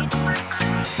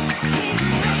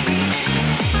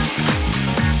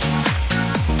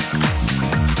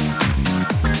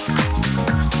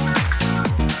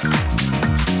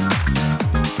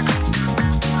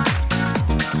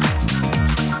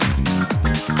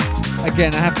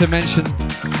 Again, I have to mention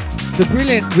the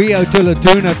brilliant Rio de la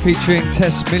Duna featuring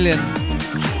Tess Million.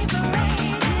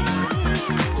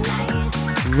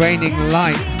 Raining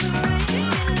Light.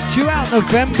 Due out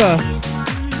November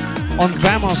on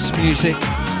Vamos Music.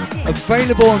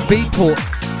 Available on Beatport.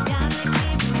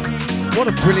 What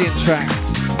a brilliant track.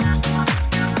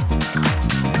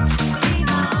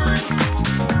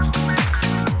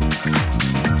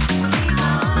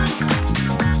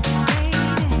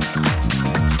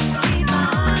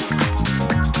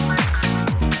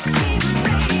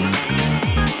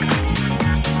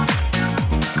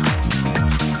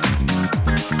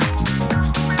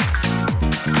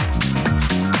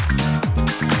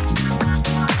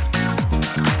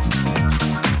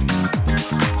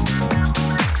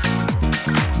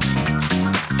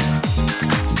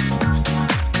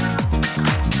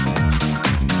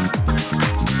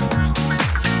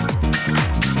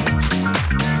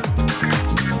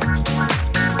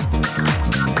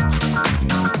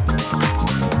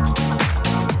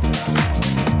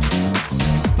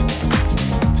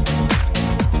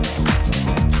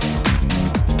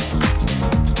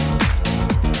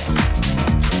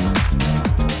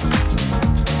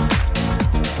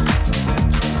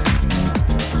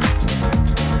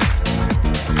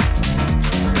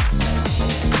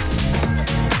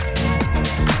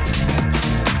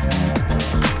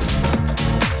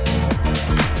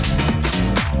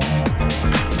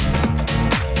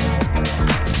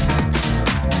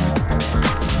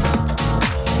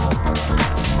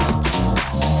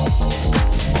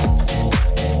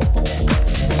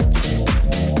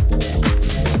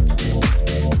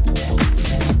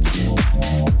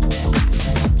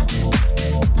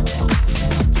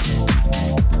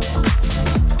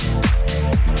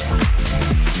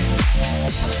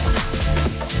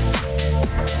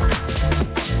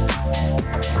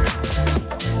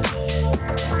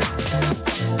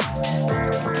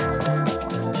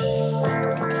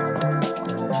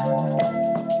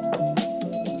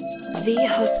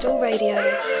 Hostel Radio.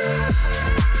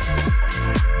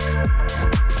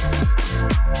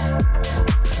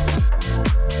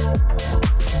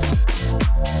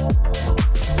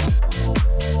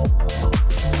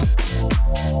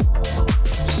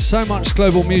 So much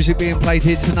global music being played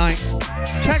here tonight.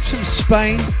 Tracks from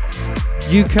Spain,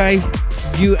 UK,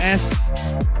 US,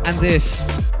 and this.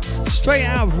 Straight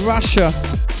out of Russia,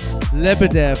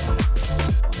 Lebedev.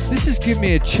 This is Give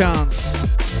Me a Chance.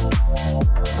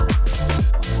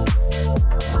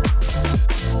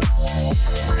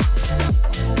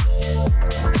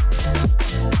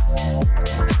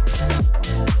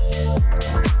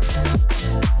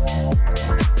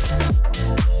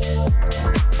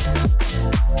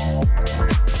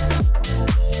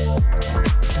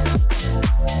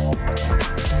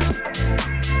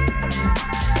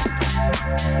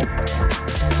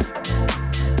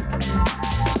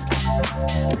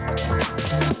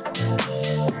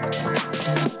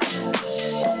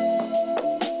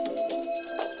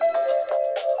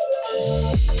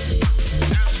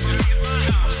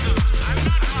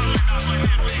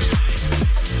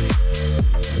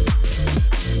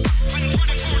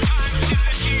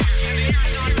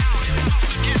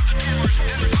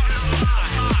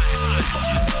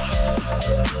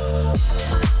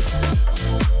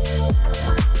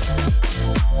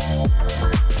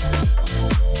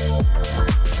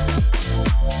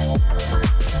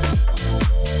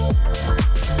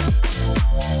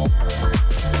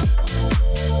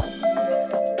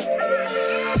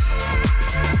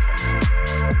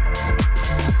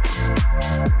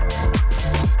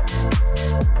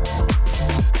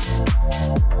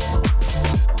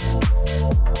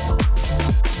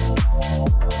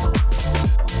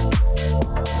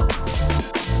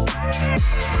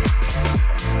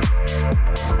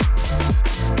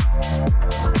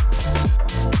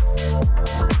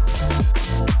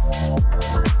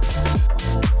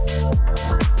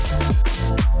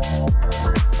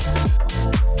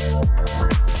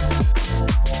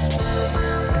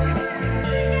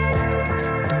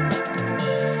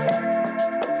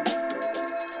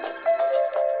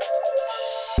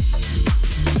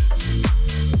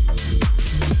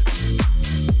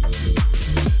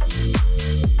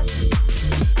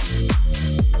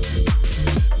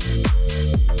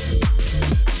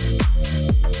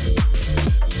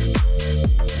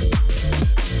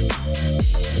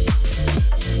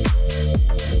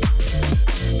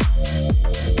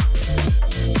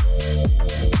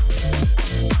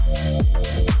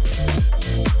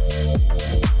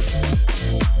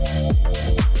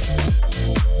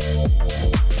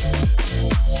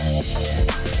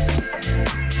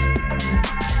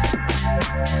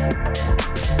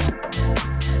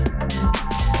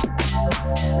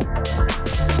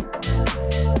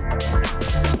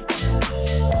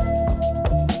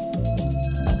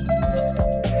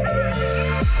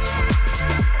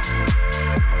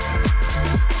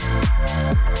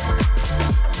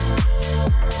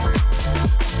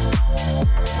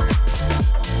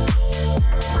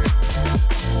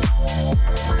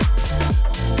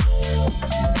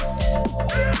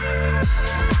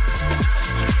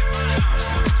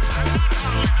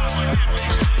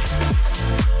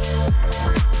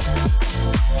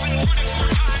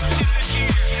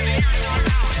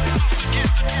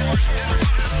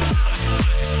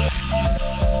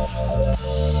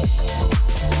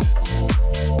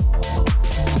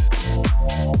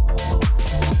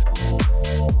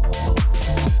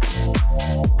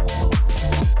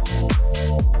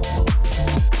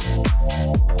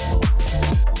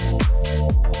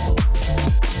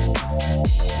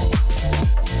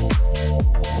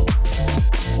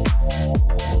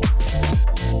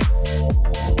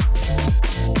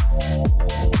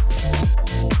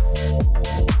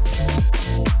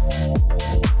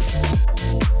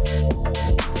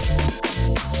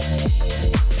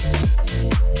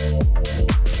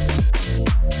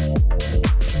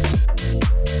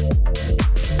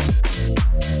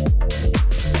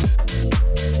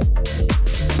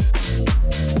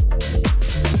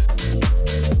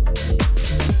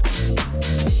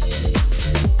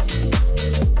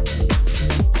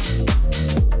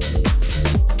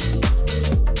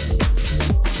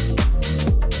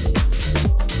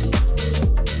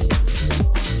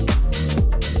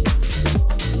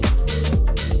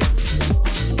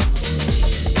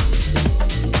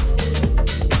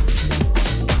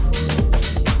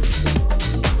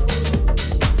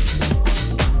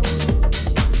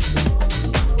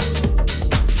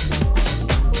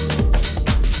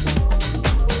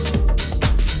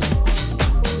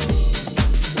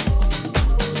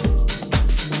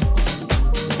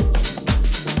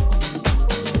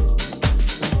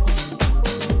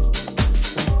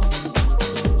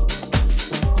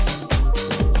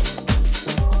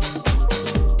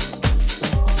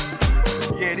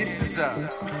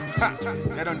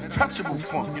 that untouchable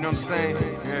funk, you know what I'm saying?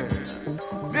 Yeah.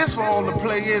 This for all the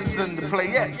players and the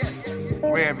playettes,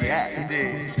 wherever you at, you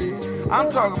dig? I'm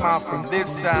talking about from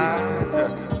this side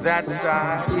to that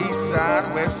side, east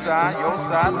side, west side, your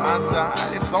side, my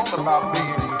side. It's all about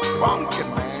being funky,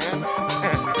 man.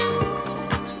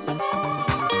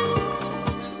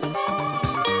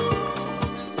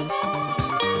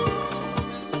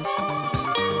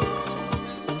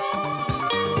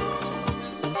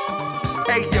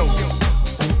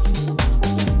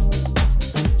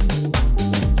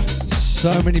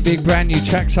 So many big brand new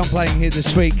tracks I'm playing here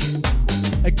this week.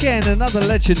 Again, another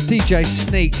legend, DJ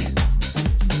Sneak.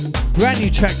 Brand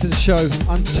new track to the show,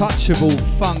 Untouchable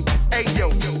Funk. Hey yo.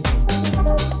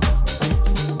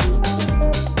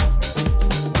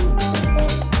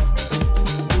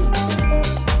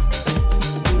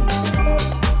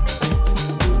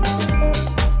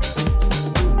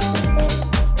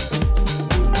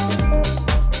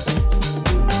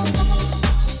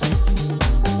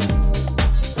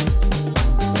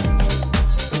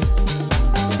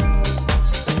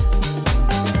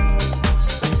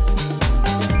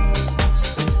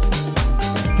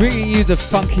 Bringing you the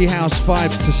funky house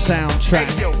vibes to soundtrack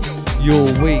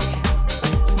your week.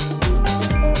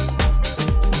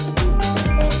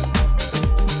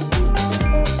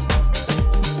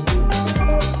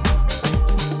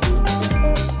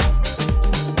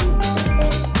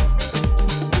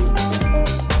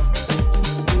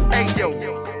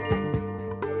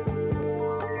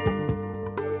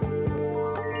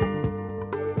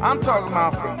 I'm talking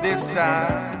about from this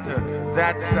side to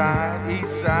that side,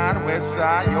 east side, west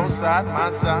side, your side, my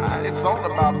side. It's all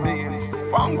about being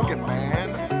funky, man.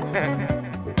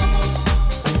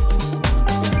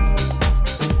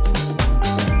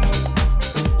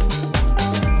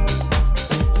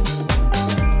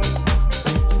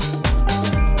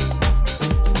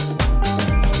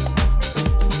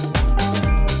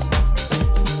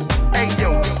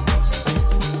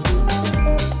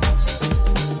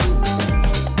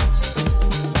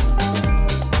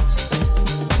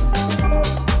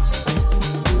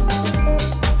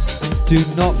 Do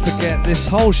not forget, this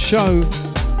whole show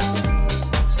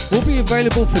will be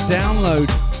available for download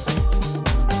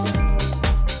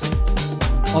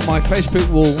on my Facebook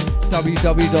wall,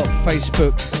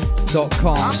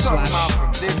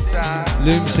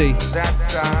 www.facebook.com/Loomsy. That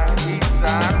side, east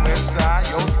side, west side,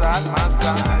 your side, my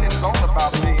side. It's all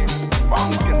about being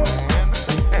funky, man.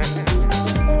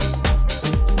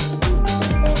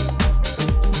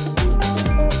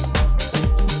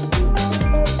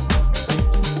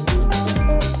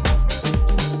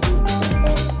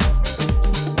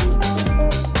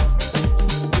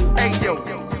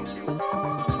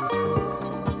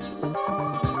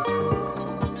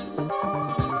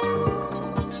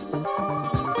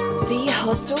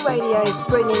 Hostel Radio,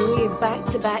 bringing you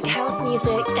back-to-back house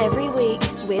music every week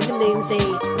with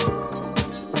Loomsy.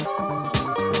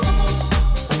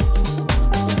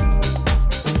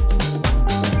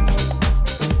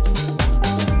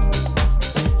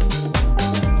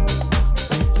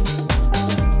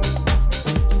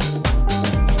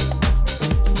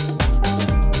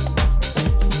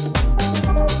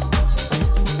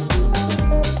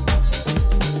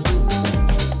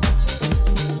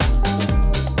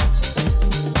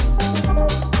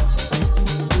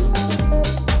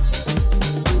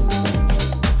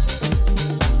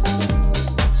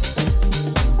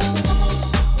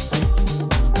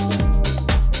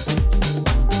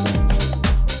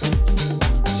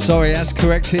 Sorry, as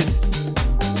corrected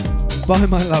by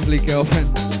my lovely girlfriend.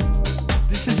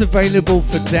 This is available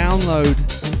for download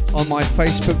on my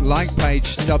Facebook like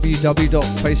page,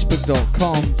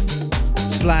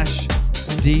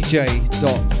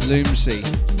 www.facebook.com/dj.loomsy.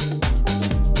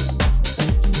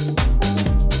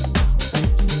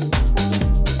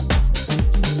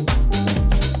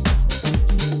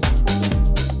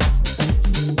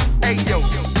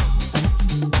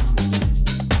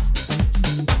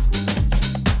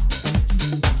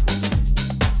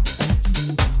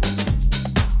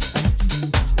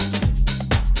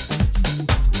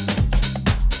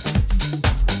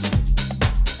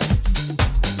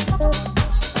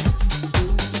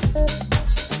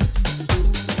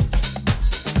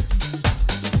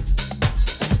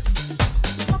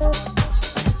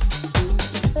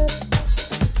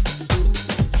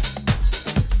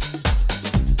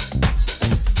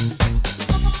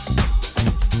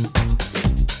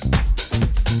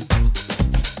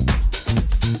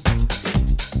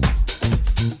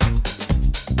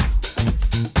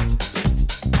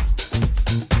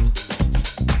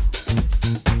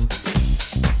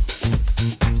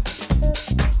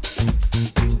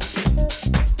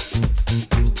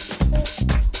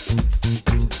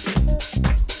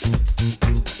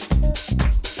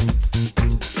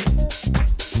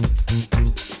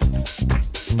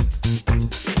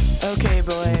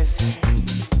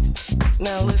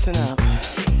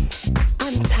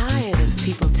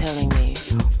 me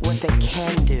what they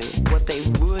can do, what they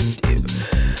would do,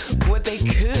 what they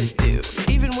could do,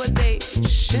 even what they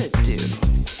should do.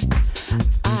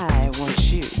 I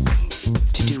want you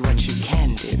to do what you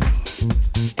can do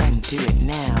and do it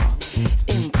now.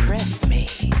 Impress me.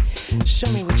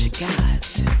 Show me what you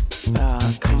got.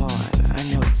 Oh, come on. I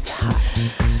know it's hot.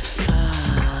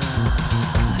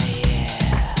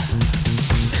 Yeah.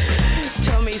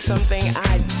 Tell me something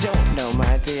I don't know,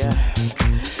 my dear.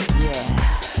 Yeah.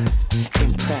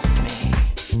 Impress me.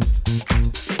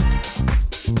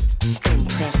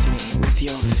 Impress me with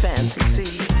your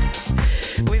fantasy.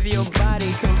 With your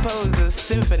body compose a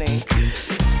symphony.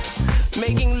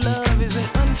 Making love is an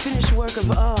unfinished work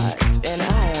of art, and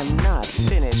I am not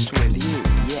finished with you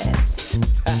yet.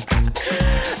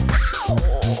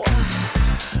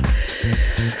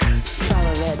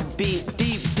 Follow that beat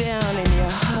deep down in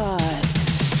your heart.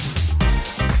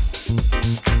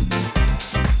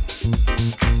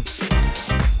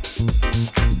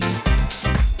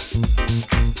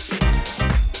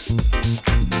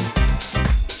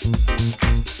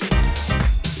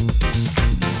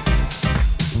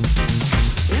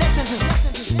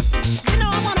 You know,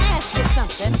 I want to ask you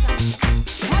something.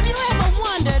 Have you ever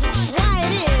wondered why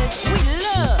it is we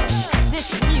love this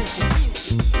music?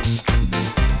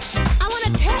 I want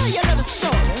to tell you a little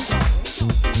story.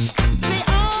 See,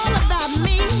 all about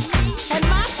me and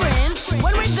my friends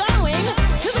when we're going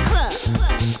to the club.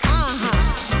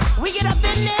 We get up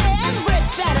in there every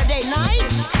Saturday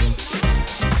night,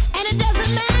 and it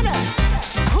doesn't matter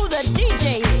who the DJ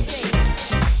is.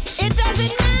 It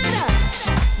doesn't matter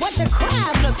what the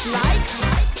crowd looks like.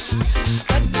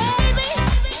 But baby,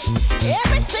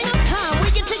 every single time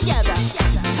we get together,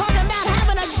 talking about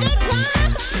having a good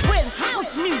time with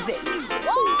house music.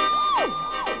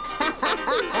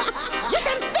 You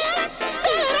can feel it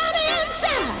on the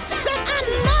inside. So I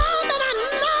know that I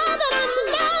know that I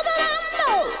know that I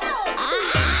know.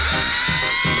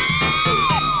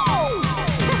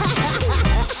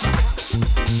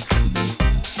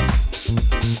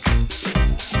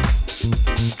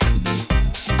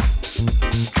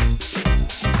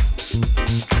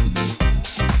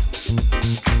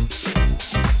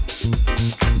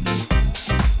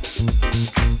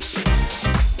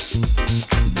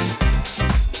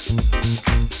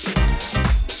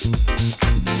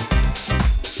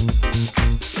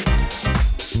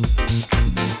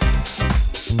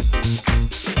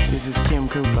 This is Kim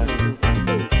Cooper.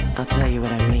 I'll tell you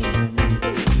what I mean.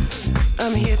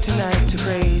 I'm here tonight to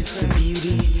praise the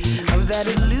beauty of that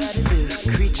elusive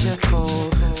creature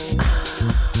called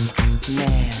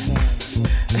man.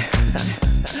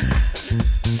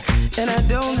 And I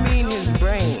don't mean his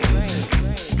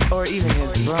brains or even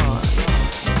his brawn.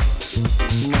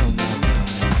 No.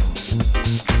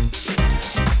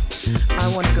 I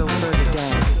want to go further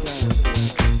down.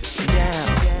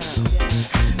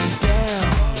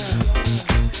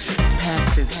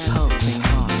 Past his pulsing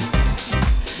heart.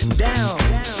 Down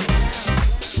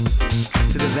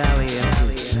to the valley of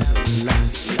his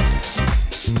lust.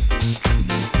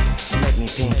 Let me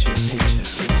paint you a picture.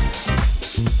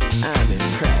 I'm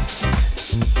impressed.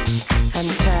 I'm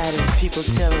tired of people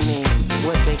telling me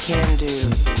what they can do,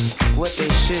 what they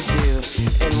should do,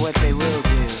 and what they will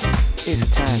do. It's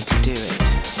time to do it.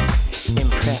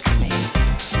 Impress me.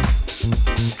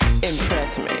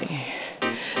 Impress me.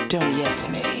 Don't yes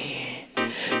me.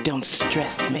 Don't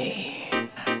stress me.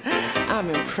 I'm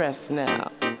impressed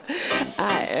now.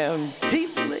 I am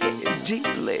deeply,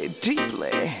 deeply,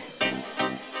 deeply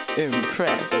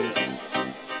impressed.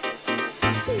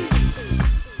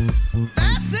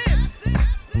 That's it.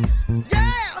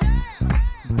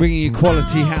 Yeah. Bringing you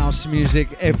quality house music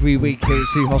every week here at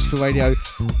C Hostel Radio.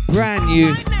 Brand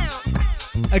new.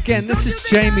 Again, this is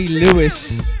Jamie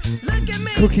Lewis,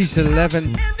 Cookies 11.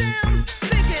 And then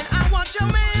thinking I want your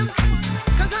man.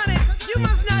 'Cause honey, you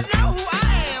must not know who I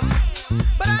am.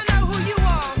 But I know who you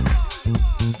are.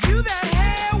 You that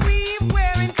hair weave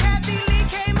wearing Kathy Lee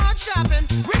Kmart shopping.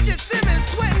 Richard Simmons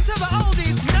sweating to the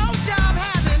oldies. No job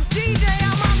having. DJ,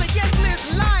 I'm on the guest list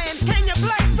lying. Can you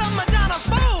play some Madonna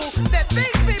fool that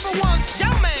these people want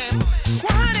your man?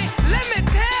 Well honey, let me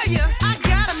tell you, I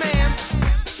got a man.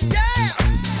 Yeah.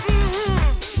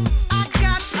 I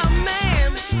got a man.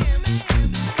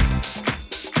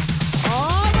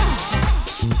 All right.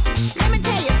 Let me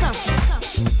tell you something.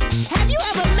 Have you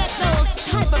ever met those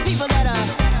type of people that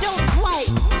don't quite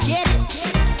get it?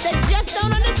 That just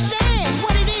don't understand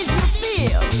what it is you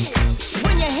feel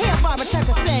when you hear Barbara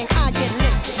Tucker sing, I Get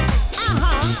Lifted.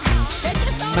 They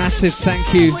just don't Massive thank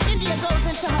understand you when India goes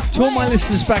into her to all my prayer.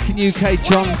 listeners back in UK,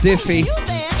 John Diffie,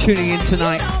 tuning in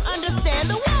tonight. You don't understand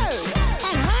the words.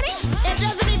 And honey, it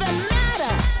doesn't even matter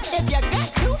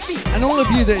And all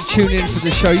of you that tune in for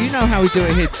the show, you know how we do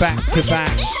it here back to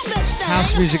back.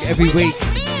 House music every week.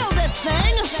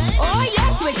 Oh,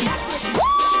 yes, we can.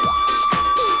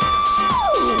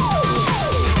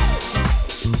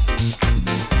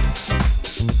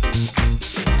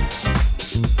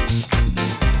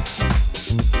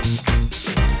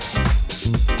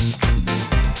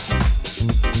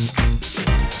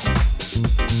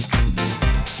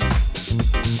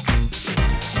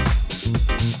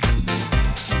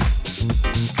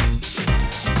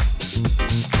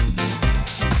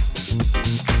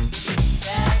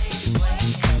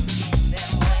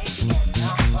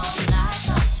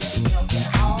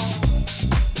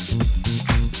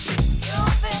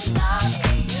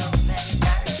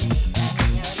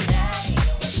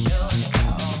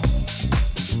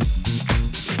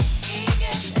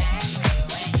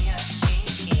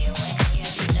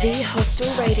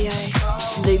 Hostel Radio.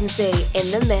 Loomsy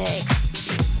in the mix.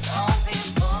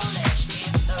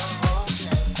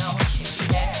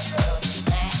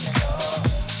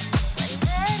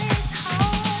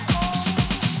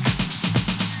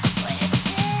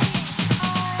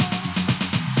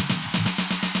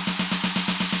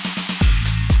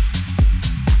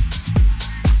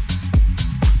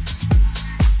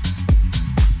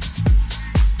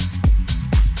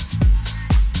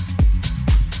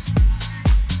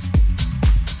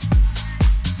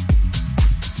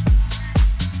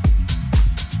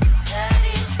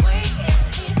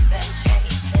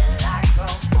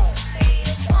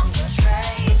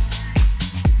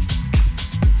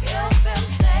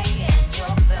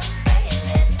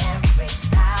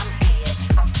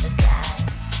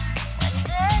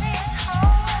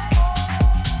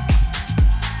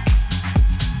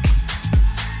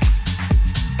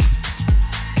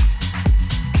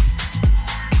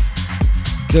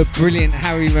 The brilliant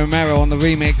Harry Romero on the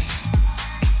remix.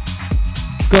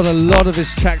 Got a lot of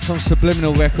his tracks on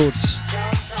Subliminal Records.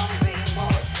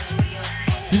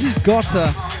 This is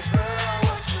Gotta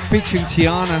featuring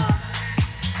Tiana,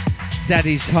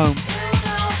 Daddy's Home.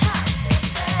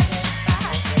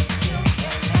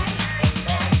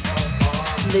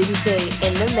 Loomsy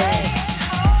in the mix.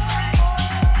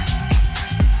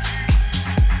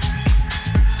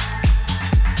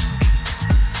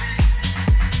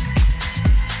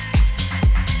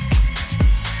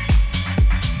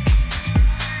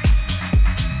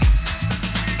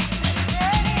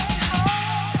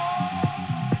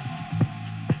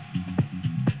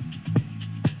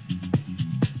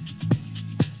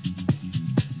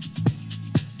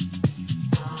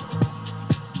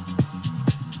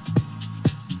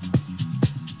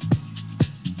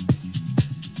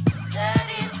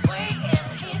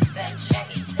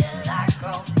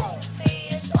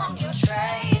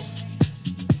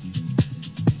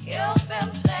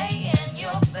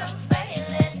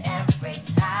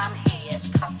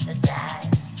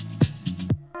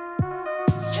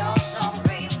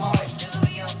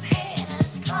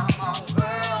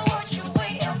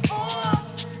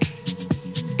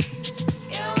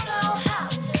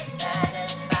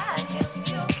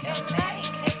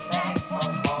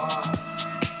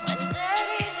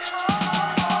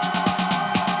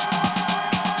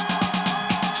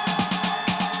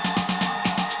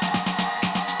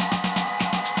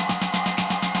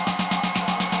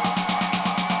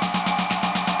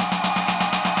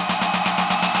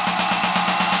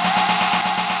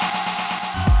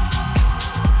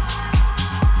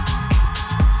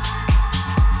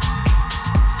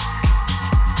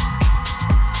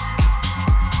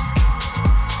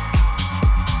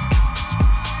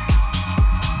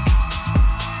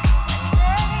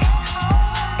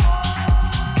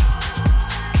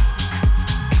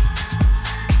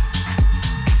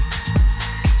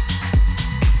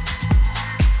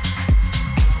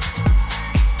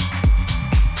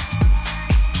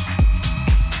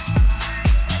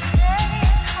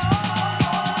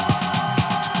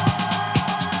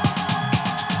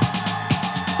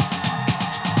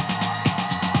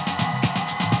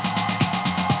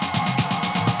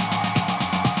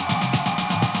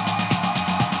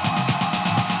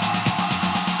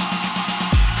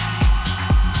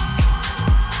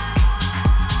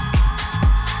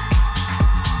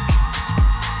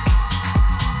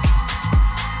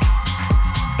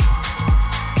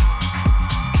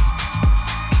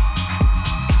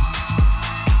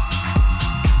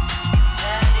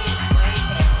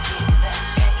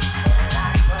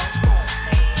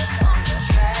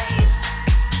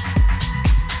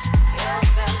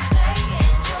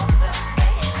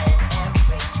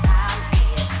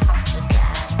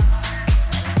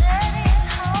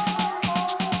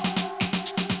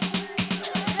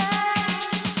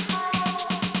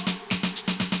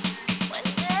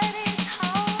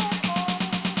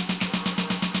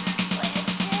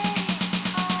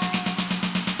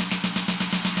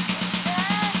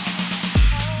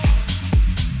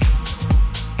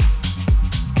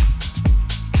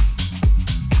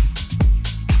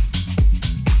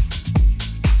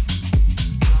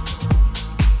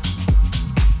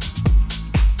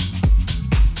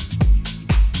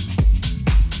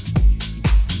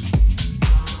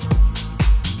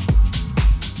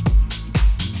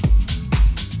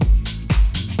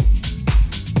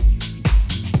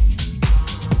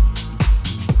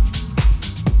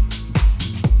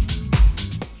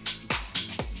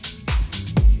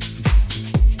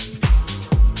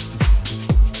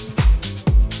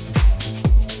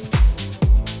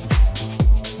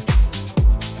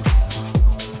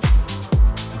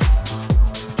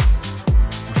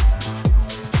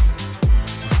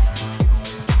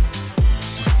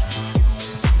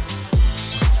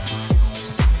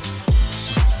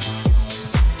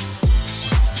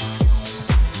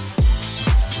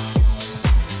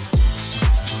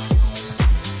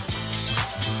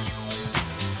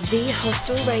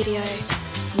 Hostel Radio.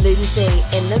 Loomsy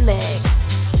in the mix.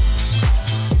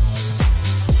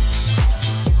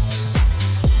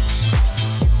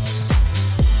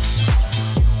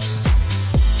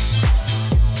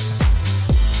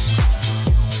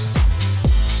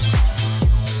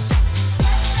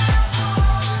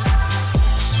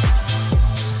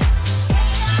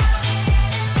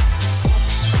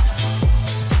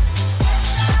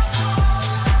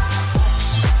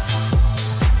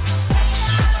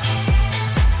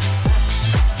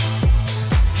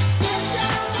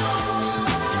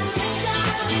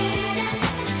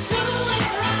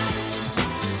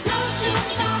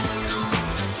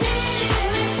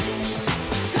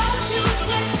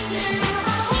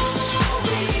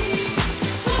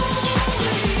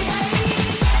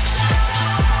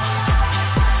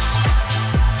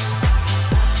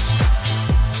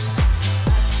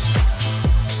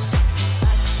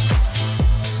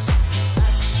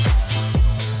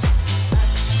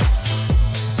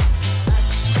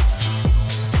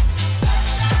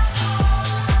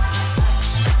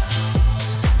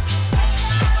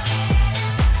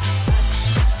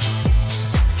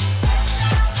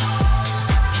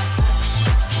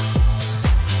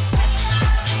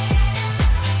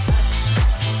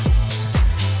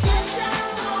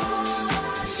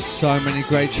 So many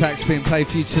great tracks being played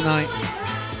for you tonight.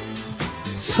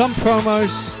 Some promos,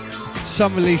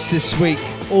 some released this week,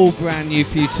 all brand new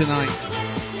for you tonight.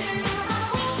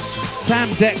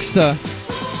 Sam Dexter,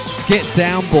 Get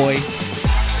Down Boy.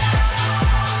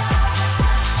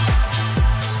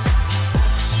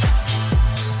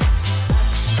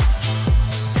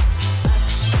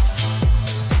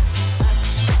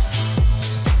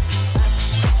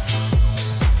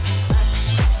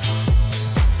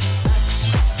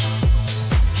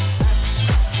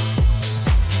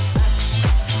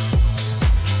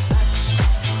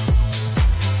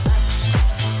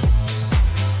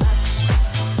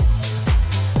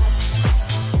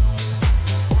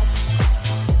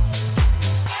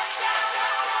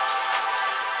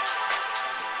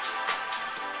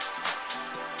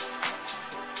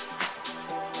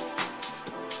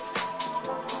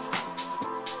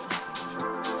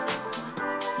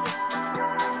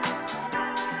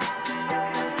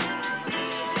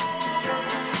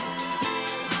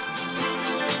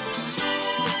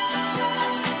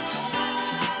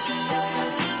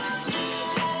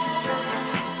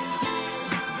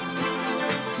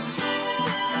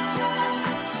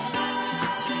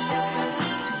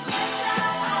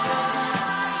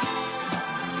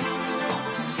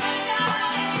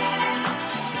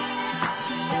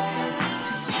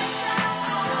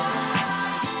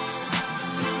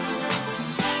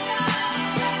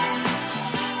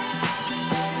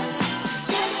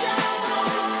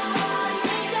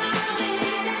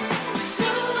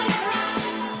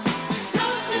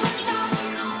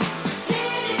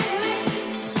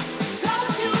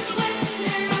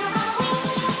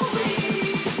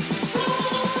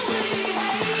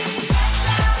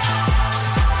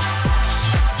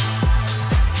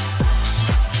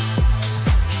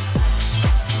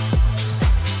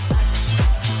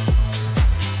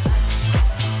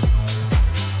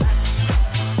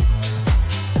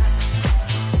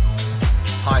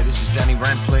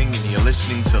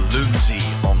 Listening to Loomsy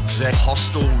on Z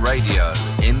Hostel Radio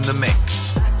in the mix.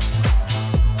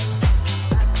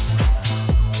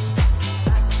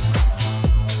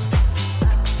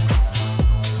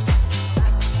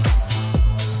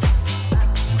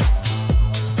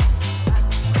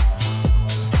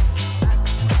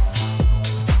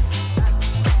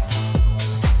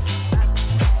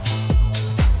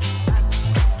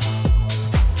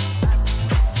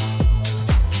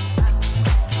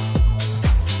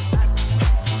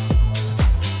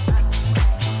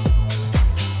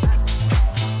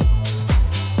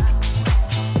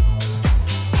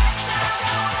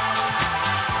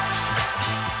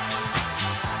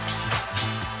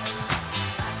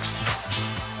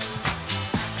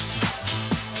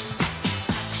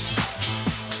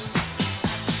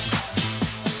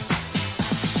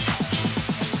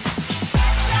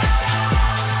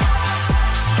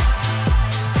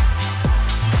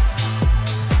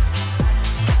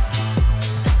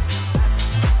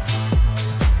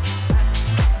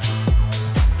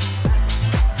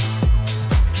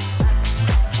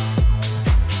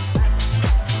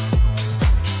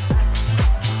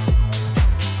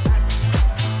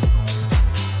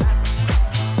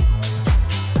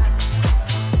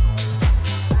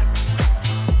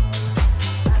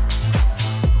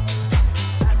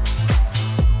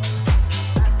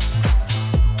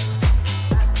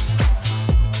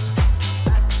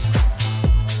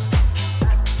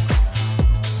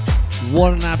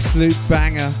 What an absolute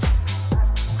banger.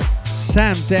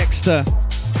 Sam Dexter,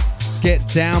 Get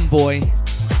Down Boy.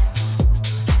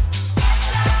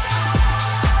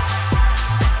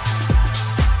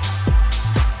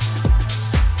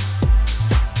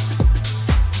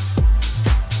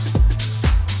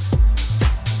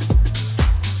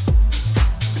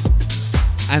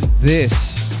 And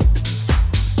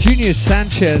this, Junior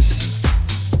Sanchez.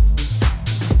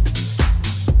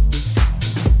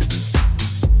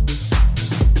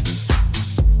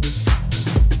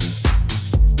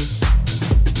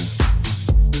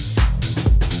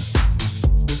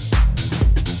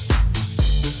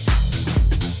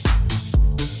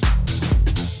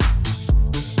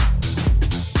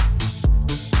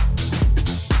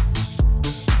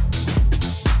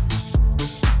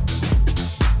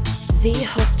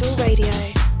 Hostel Radio.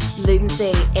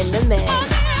 Loomsy in the mix.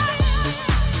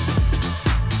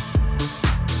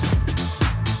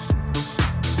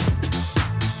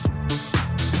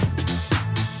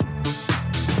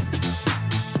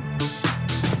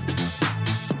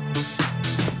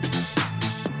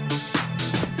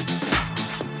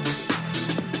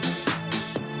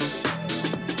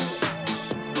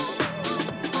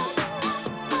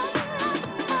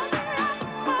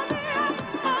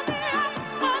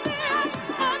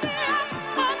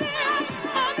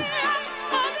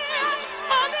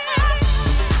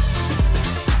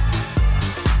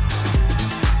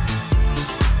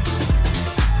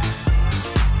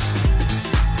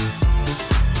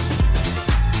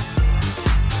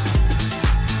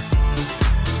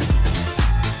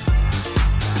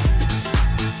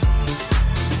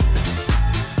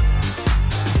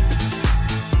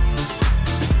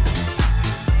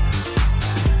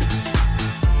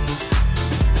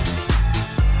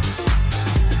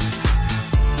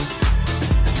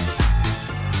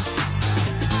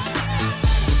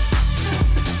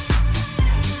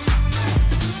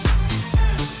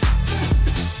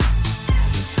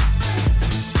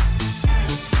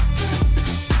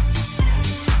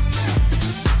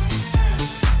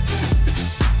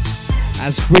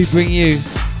 As we bring you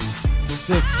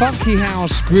the funky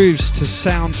house grooves to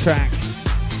soundtrack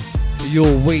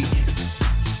your week.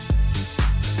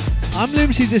 I'm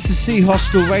Loomsy, this is C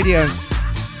Hostel Radio.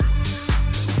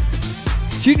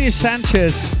 Junior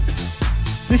Sanchez,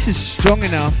 this is Strong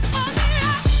Enough.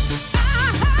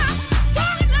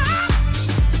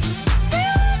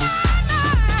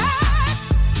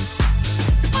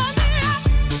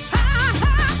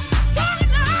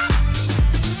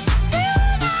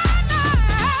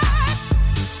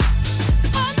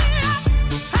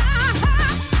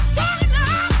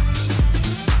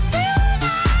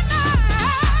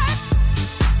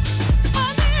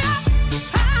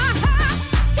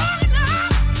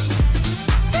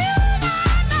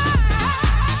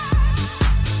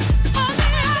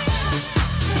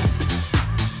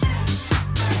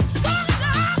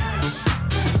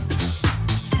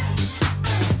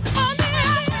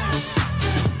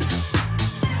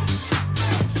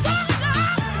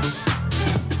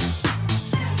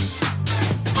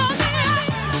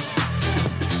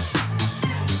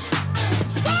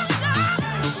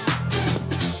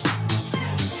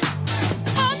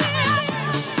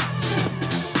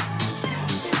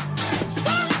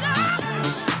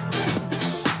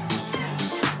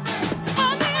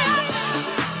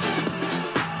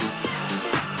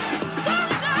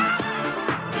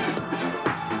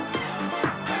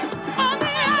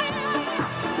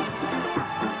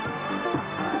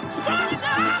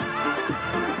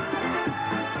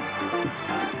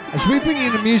 As we bring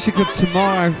in the music of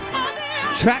tomorrow,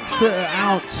 tracks that are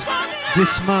out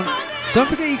this month, don't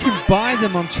forget you can buy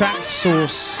them on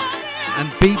Tracksource and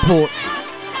Beatport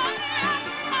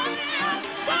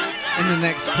in the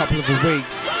next couple of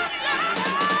weeks.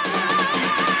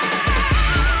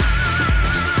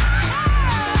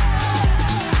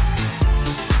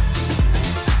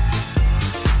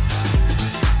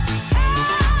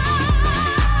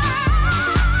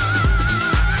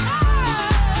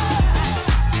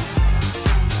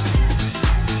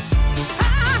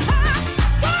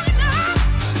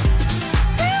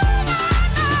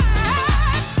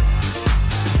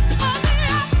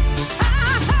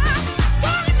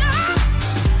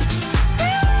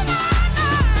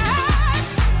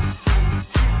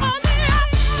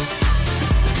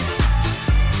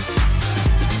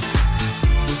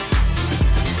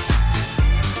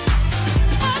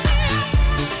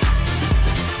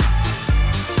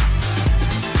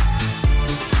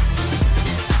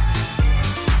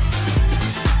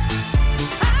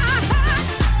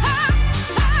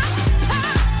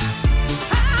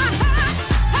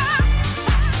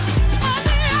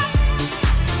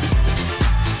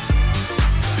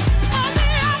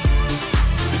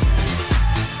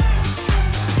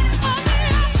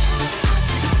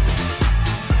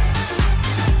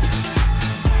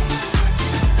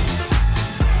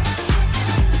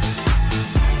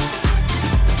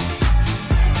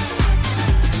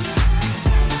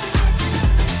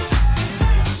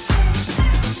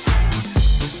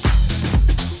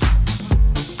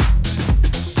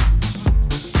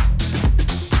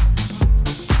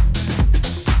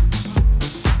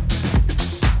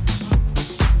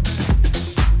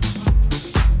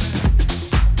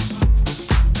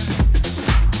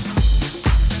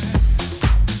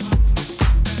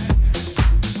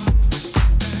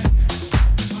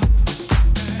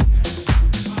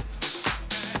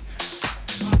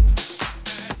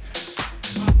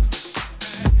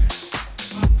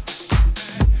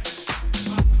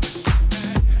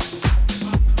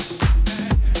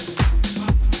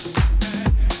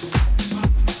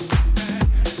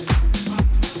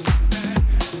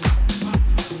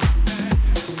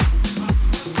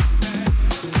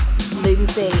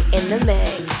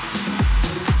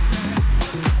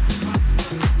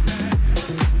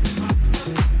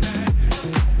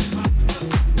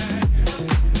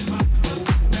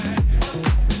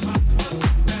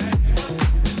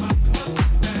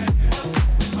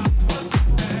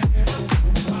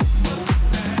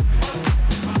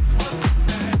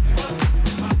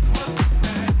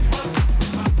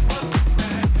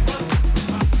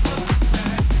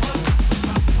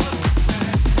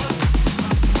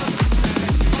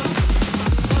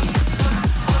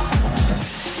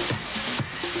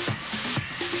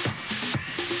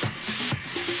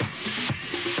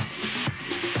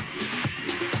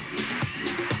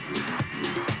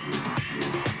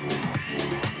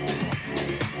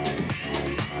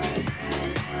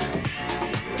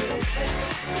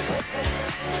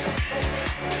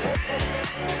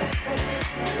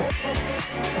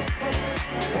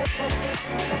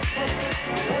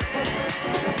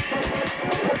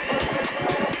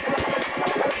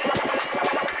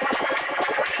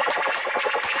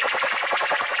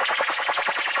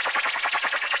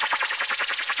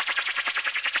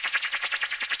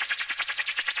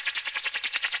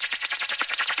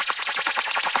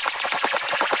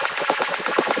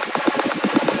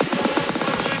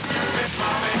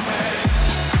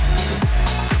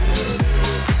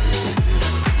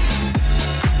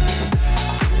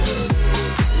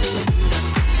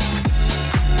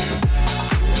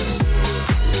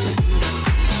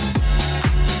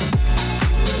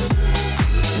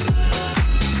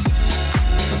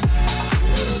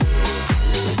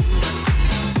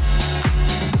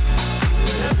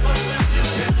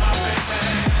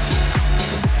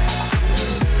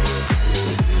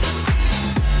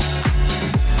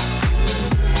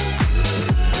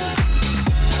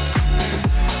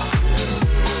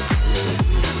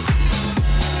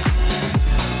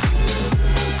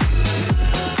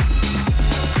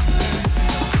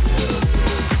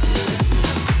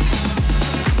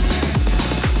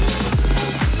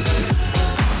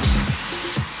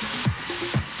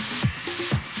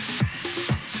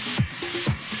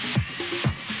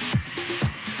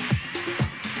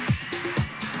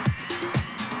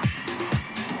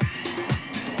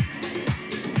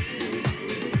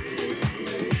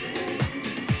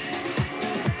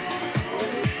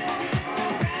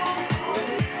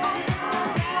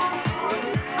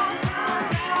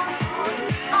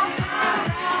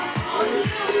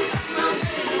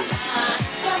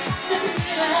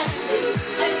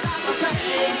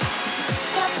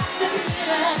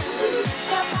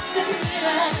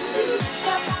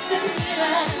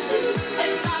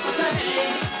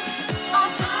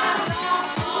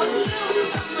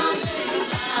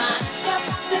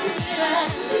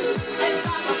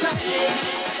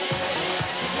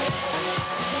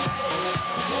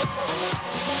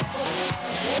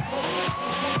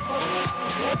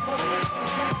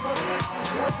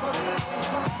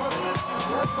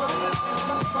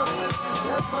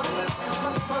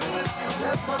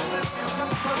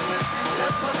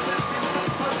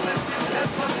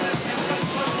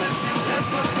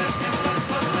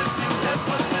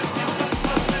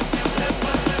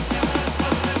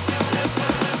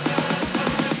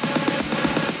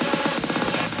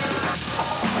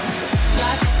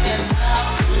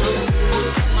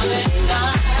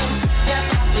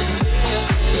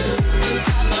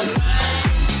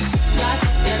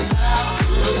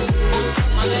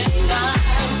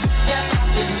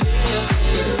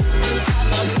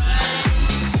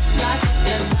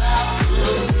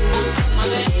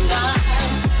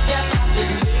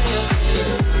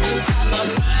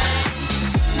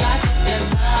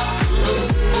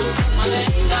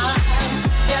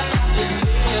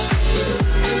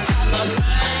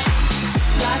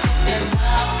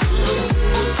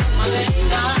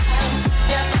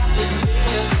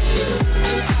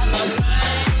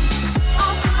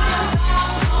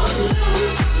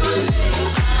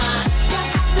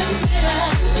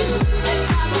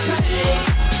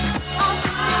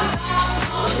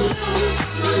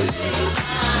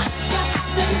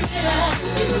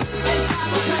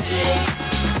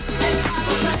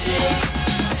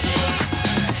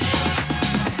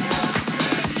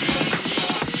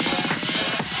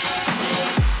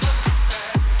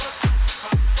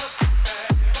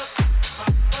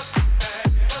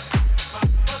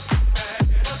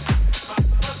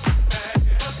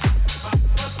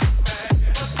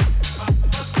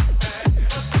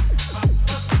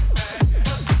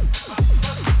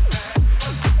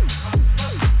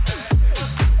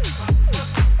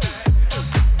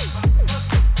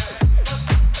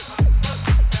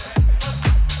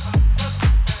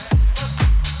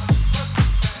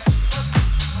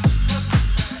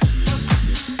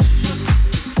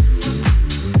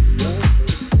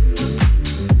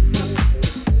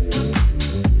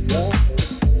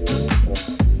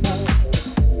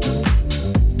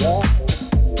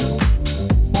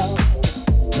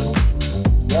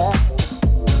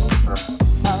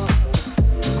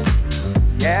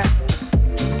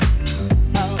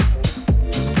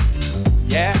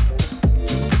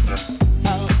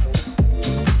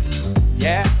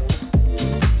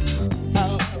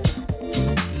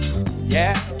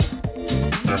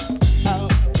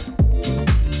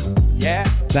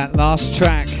 That last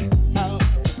track,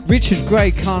 Richard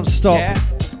Gray, Can't Stop.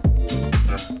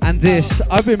 And this,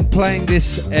 I've been playing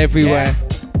this everywhere.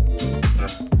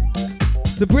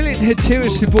 The brilliant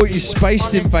Hatiris who brought you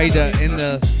Space Invader in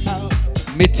the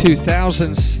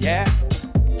mid-2000s.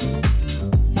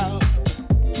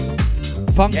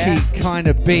 Funky kind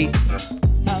of beat.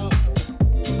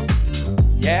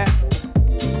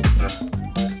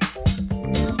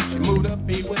 She moved her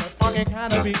feet with a funky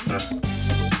kind of beat.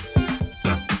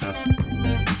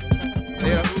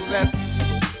 Yeah, who's that?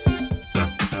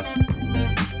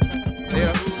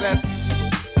 Yeah, who's that?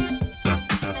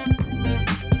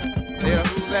 Yeah,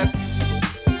 who's that?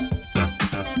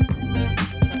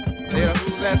 Yeah,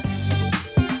 who's that?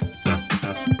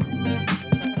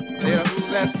 Yeah, who's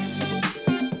that?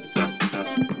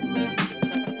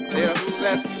 Yeah, who's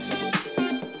that?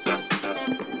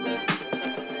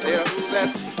 Yeah, who's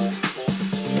that?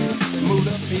 Move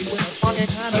the feet with a funky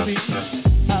kind of beat.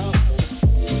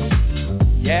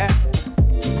 Yeah.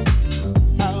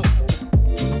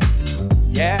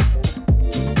 Yeah.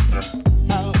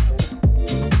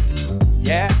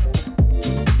 Yeah.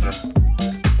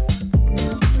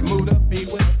 She moved her feet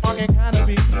with a funky kind of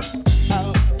beat.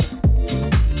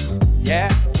 Yeah.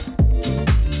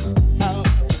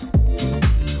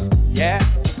 Yeah.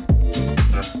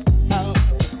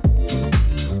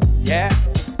 Yeah.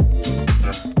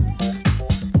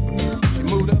 She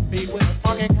moved her feet with a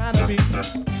funky kind of beat.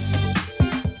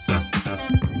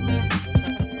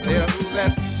 Yeah, who's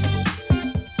that?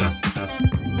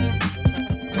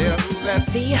 Yeah, who's that?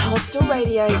 See Hostel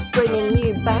Radio, bringing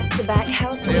you back-to-back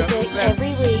house music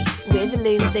every week with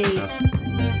Loomsy.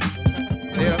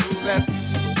 Yeah, who's that?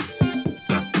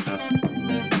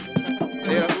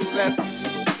 Yeah, who's that?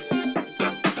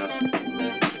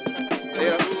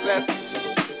 Yeah, who's that?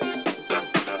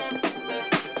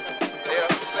 Yeah,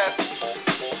 who's that?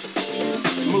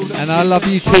 And I love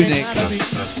you too, Nick.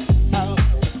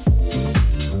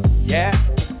 Yeah.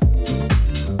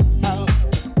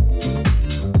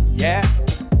 Yeah.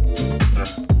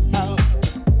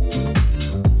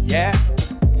 Yeah.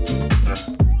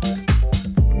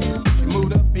 She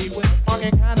moved her feet with a funky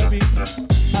kind of beat.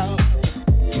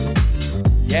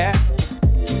 Yeah.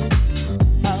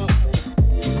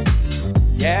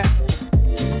 Yeah.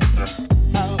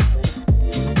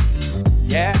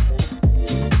 Yeah.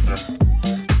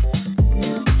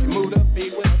 She moved her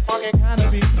feet with a funky kind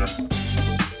of beat.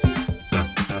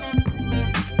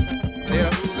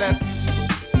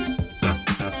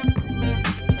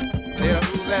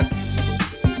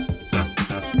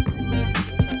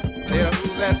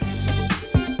 that's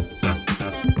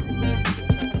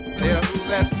yeah, who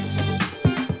that's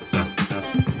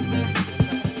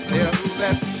yeah, who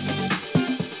that's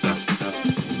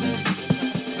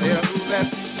yeah, who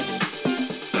that's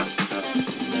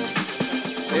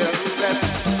yeah, who that's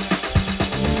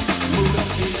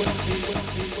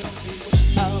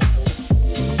oh.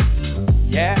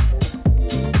 Yeah.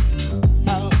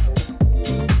 Oh.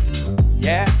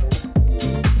 Yeah.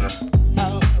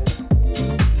 Oh.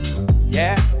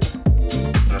 Yeah.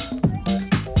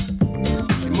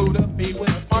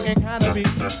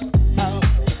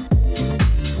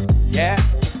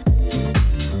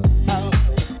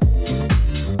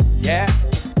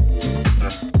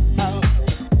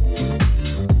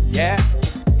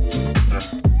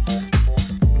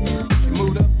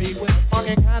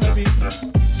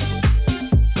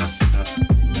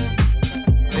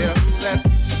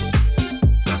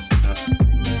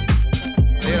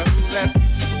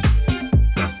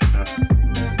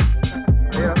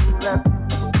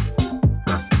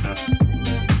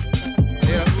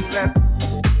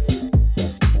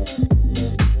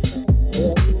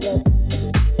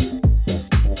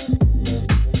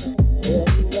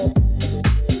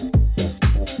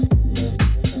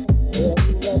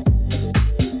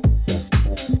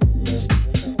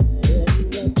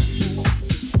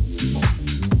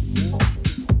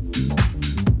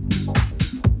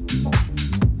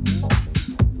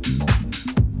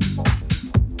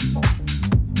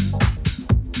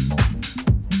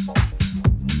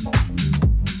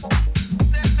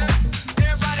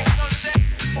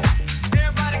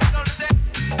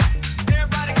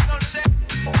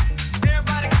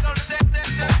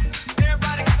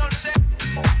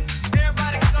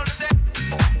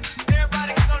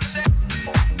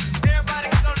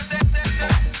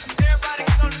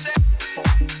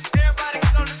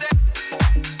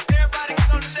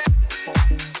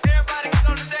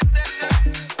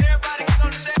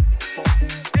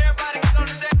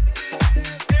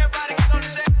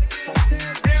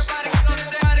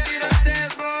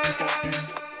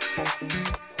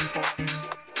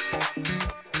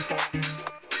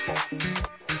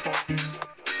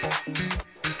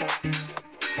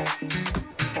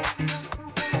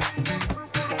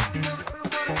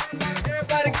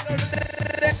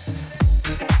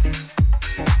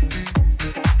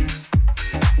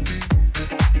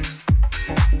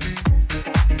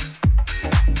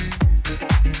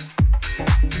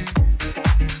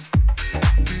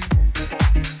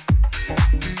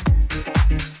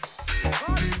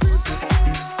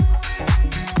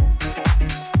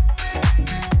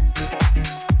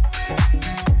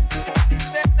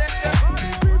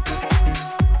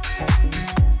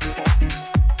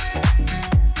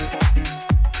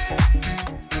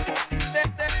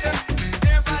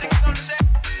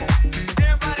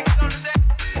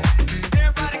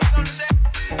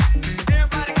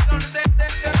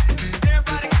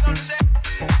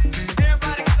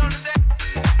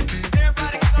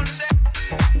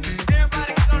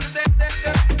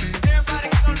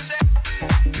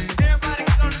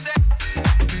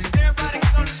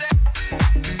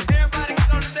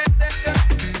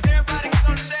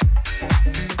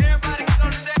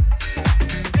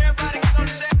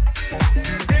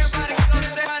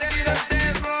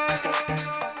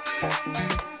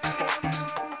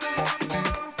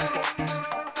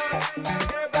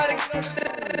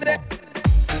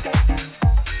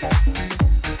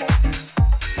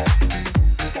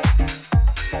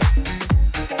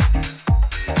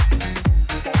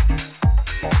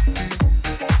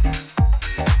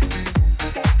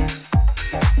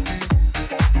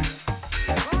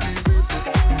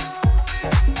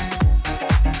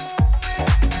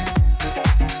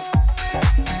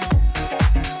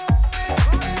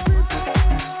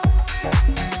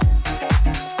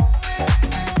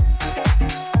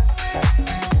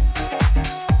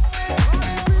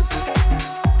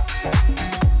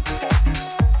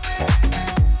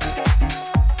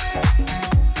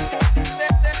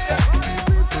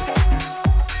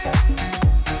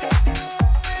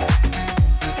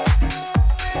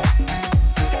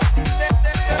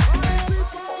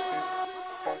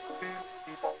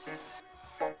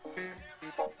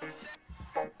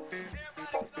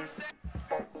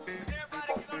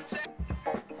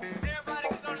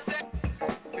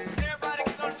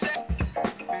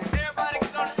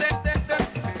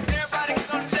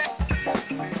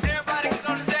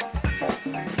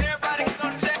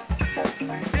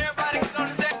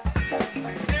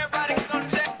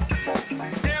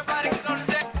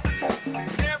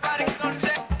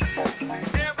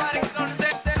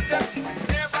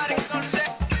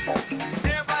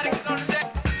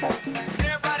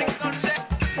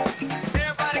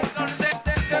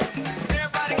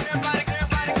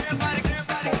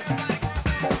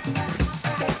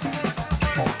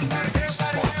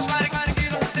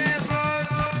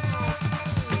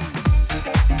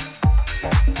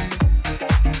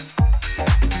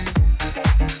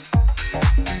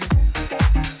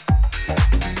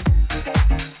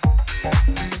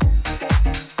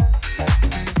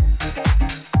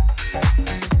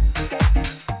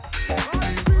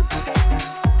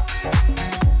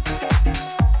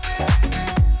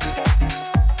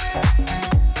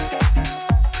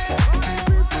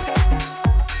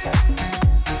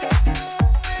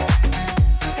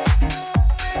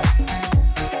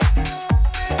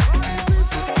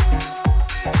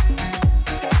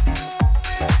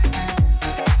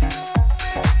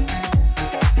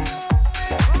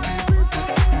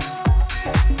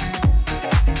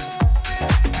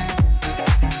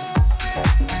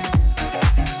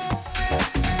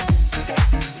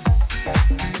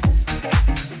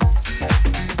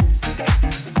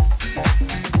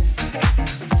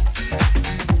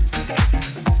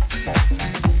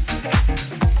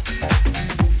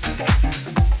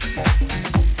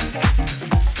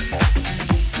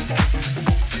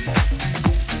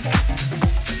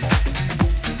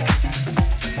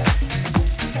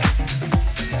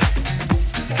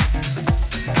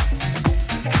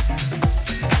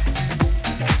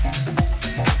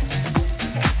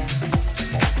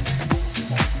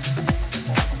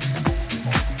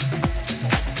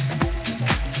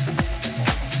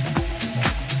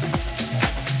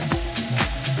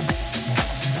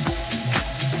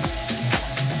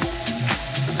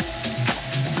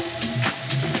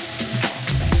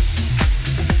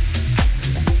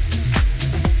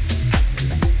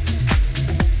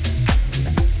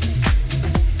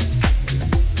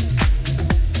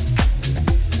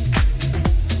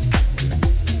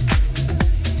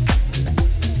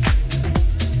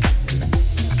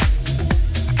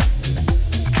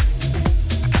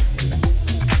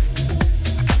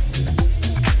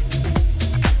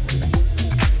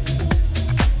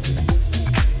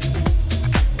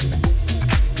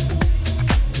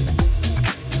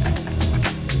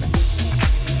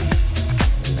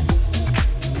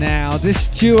 this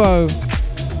duo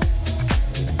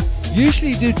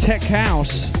usually do tech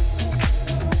house,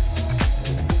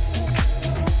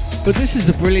 but this is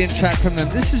a brilliant track from them.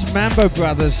 This is Mambo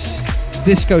Brothers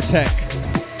Discotheque.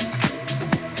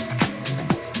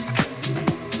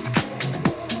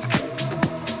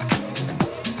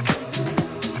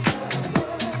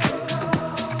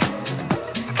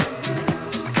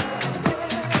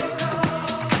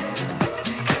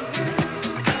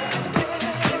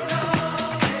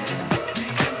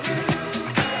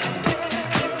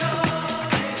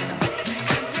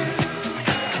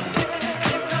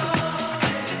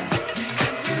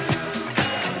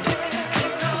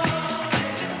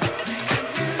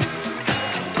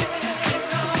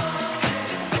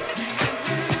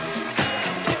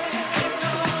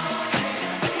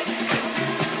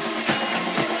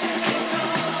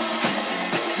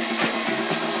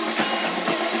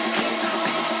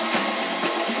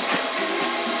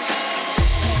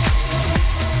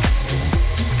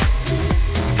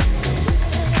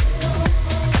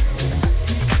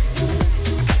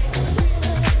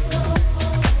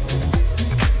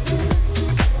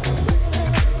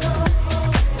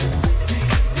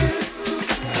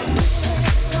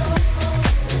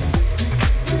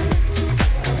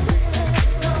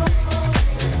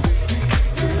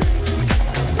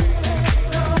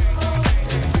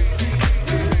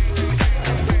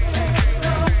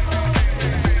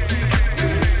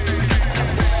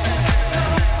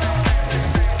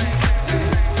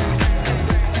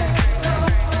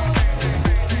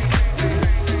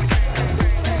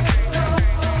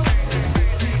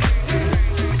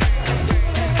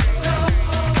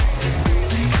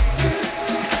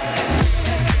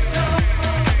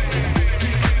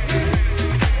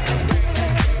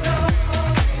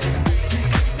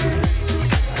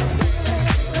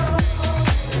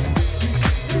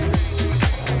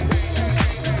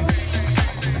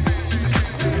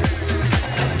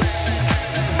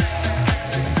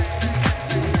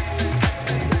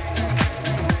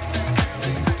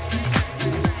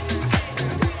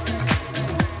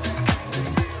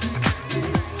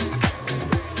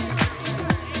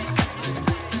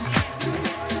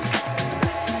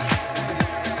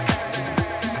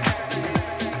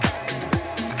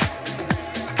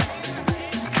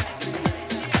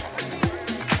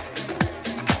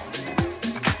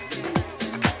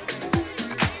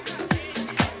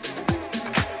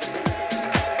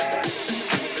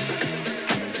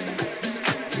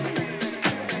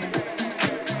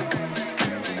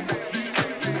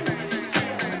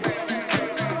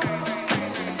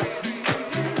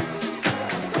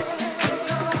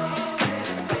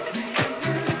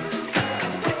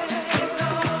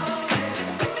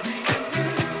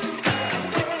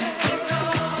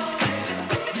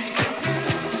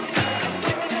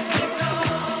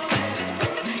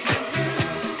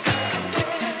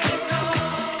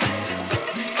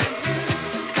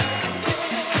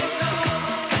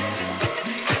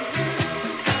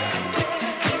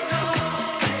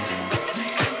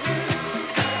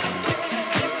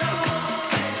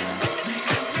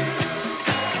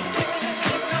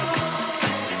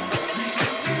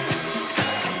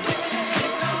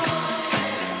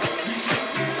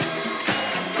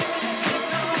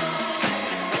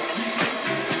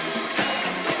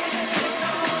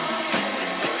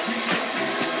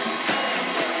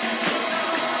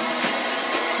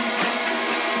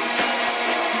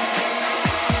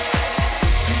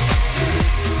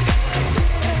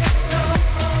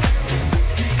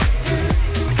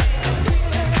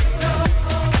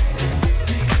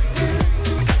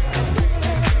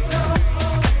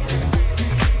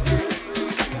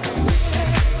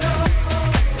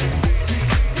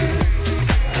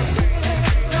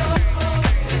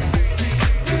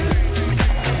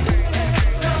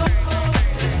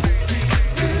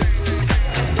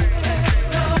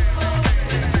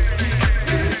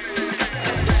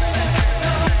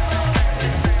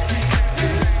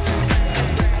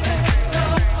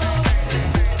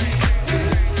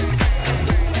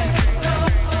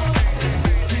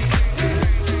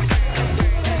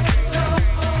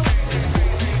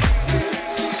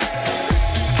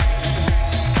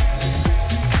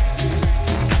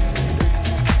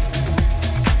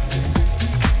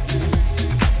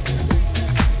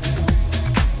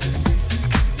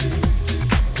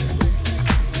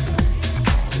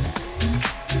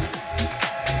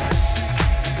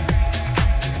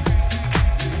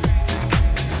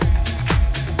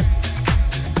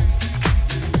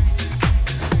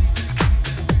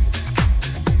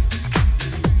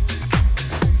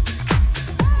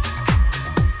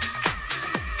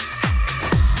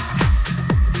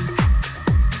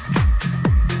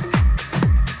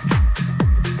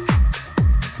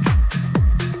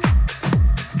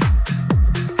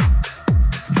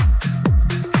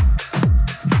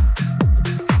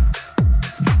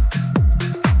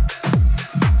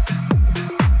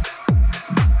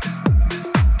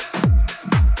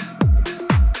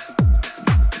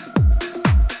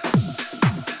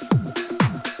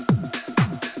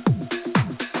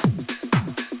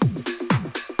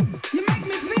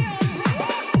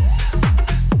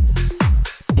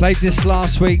 Played this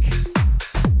last week.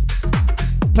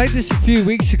 Played this a few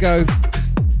weeks ago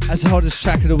as the hottest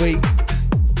track of the week.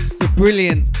 The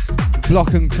brilliant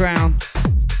Block and Crown.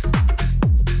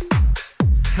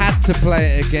 Had to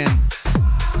play it again.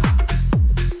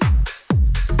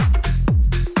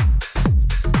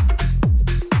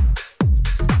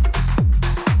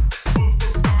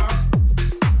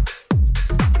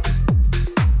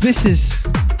 This is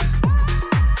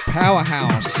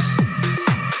Powerhouse.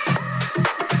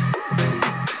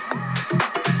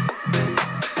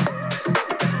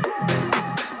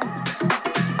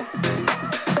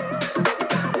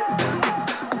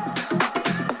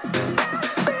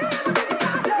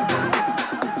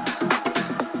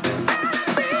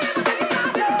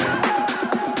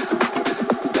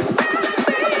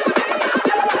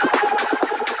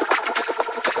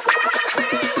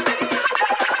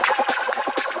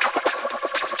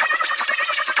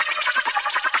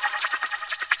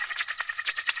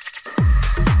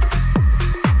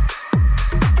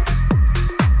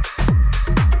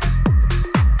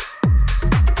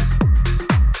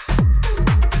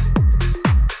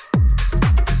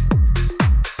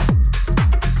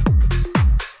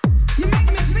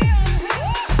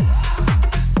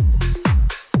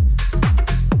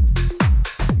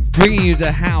 Bringing you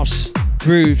the house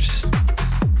grooves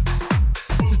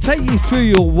to take you through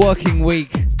your working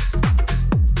week.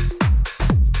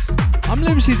 I'm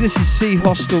Loomsy, this is C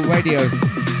Hostel Radio.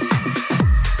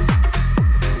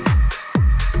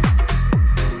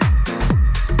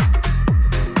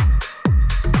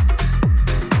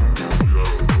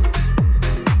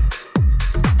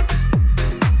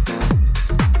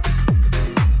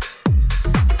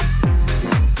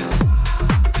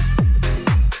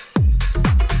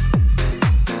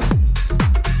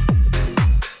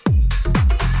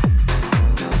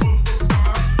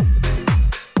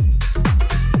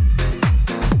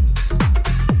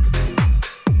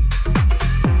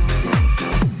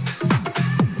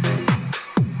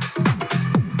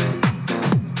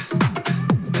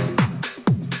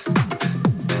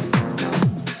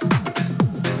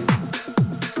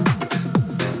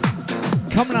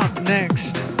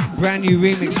 Brand new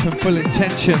remix from Full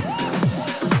Intention.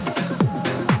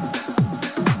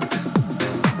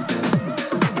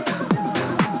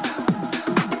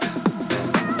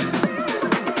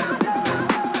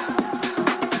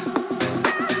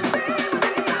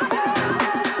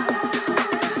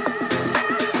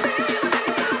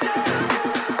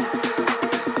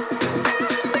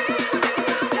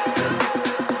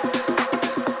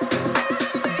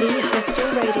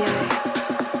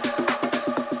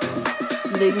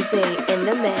 Loomsy in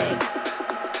the mix.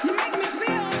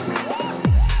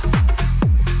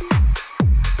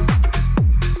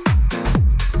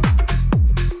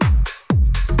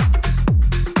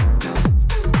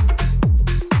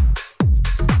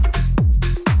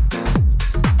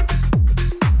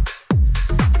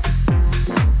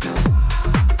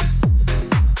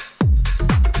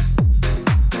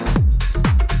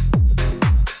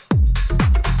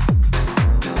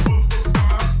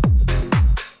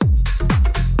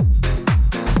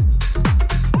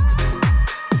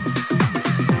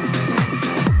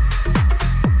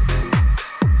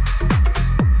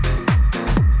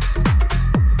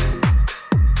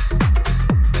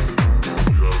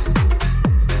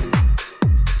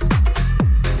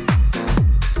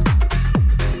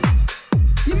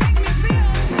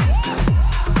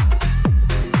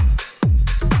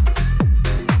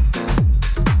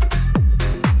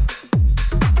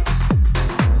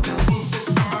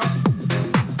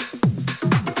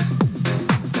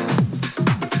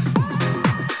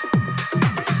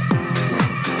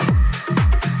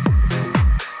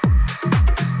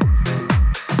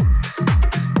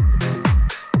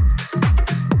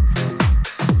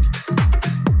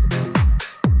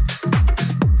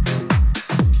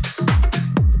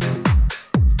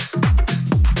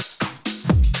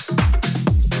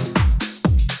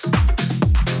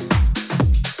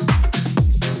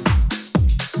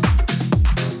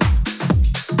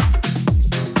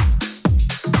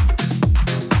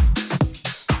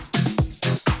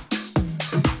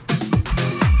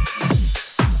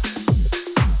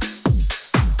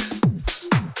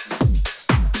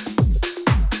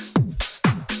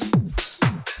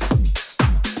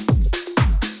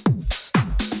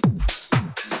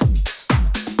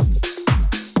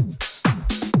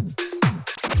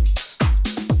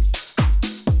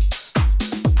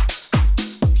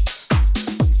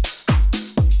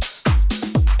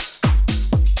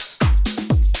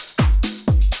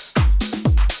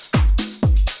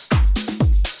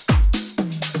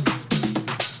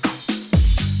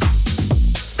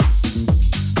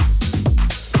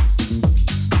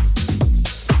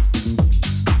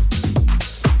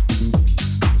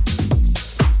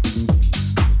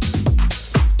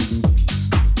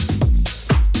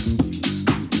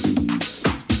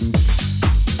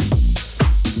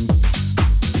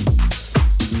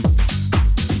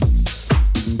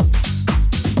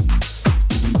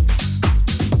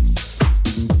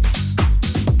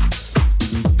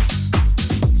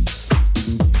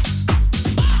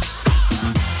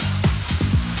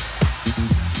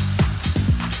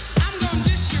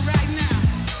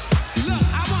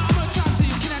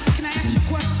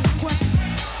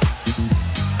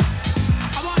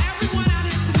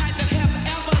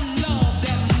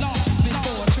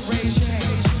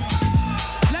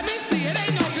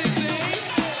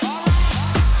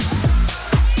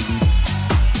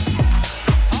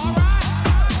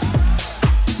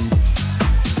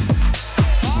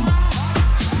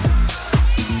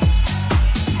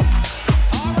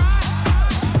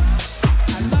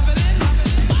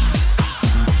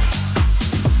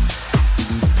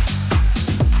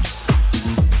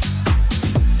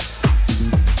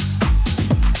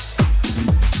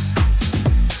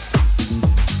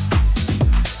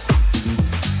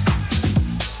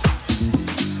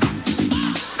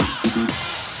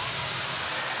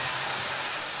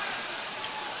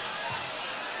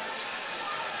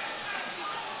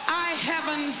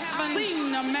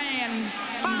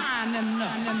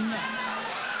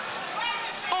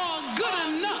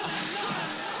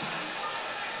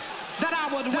 that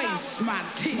I would waste my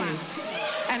tears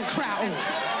and cry over.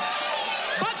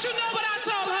 But you know what I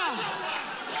told her?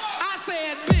 I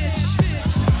said, bitch.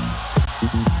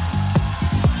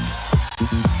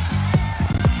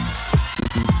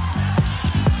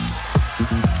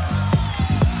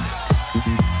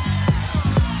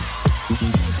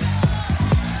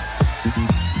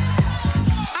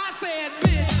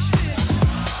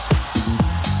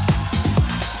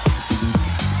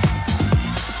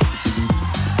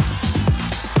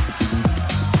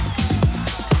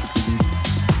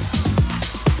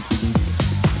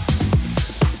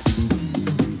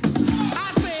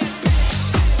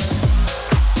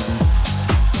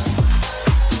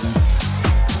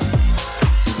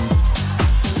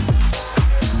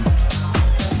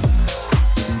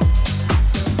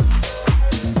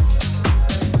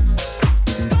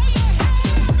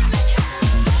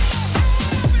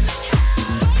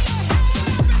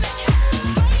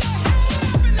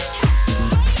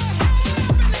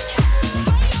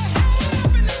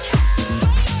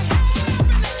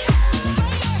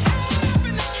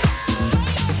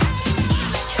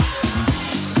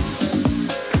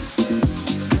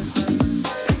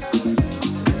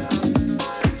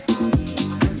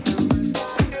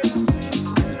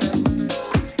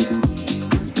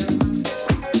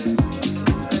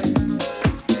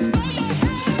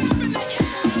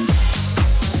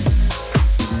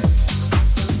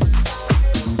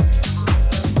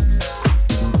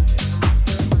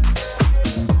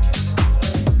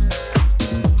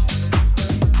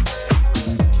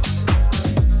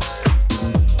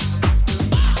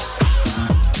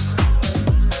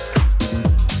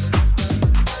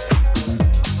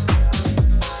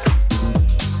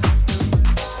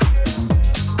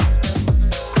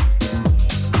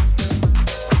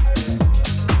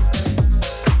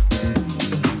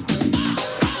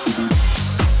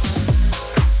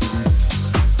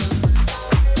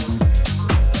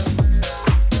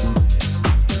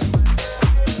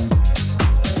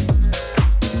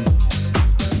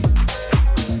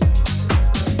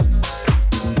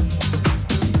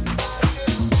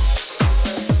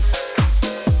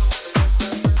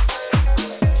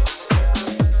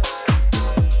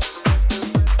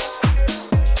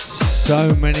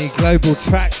 So many global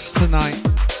tracks tonight.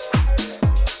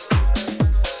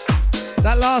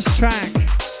 That last track,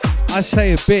 I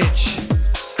Say a Bitch,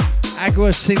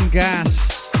 Agua Sin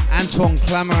Gas, Antoine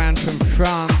Clamaran from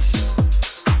France.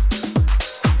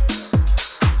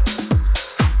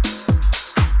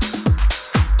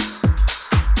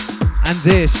 And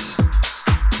this,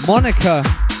 Monica,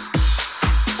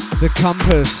 The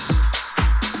Compass.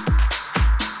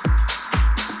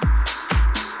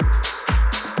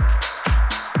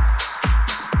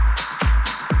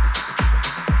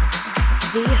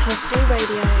 Z Hostel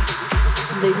Radio,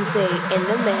 Loomsy in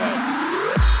the mix.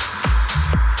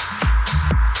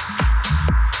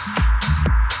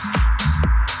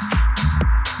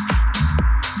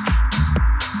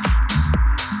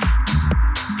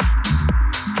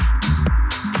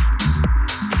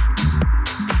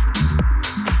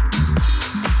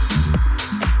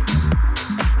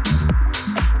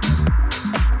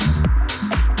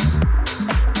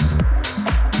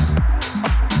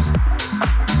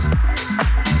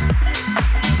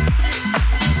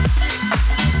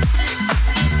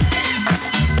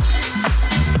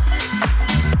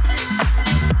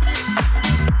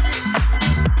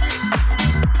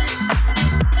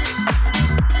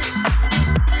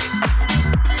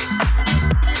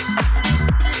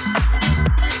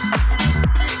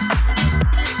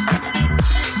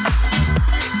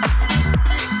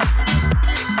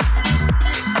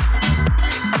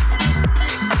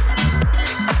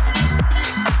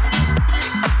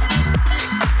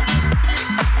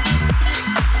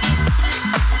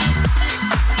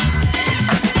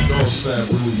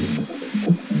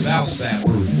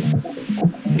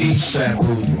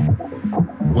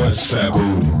 West Side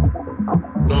Booty,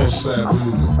 North Side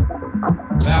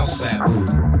Booty, South Side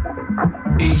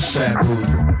Booty, East Side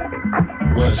Booty,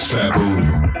 West Side Booty,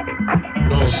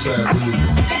 North Side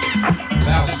Booty,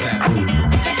 South Side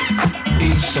Booty,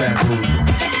 East Side Booty,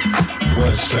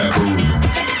 West Side Booty,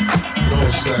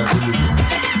 North Side Booty,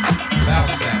 South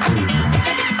Side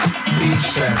Booty, East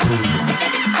Side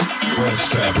Booty, West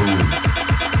Side Booty.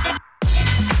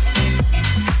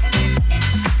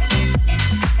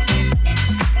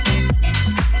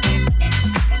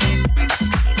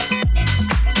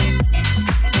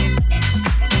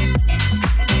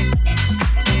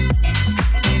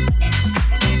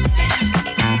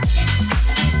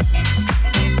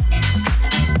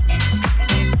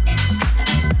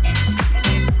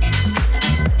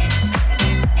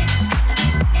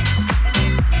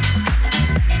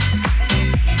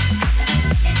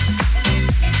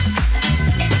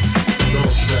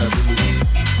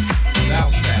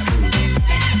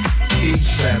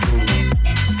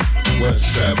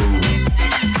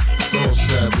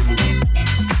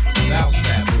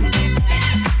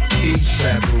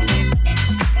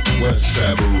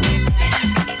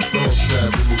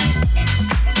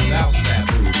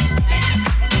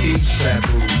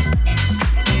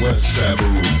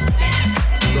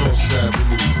 North side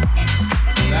booty,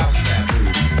 south side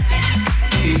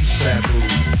booty, east side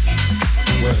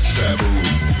booty, west side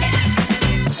booty.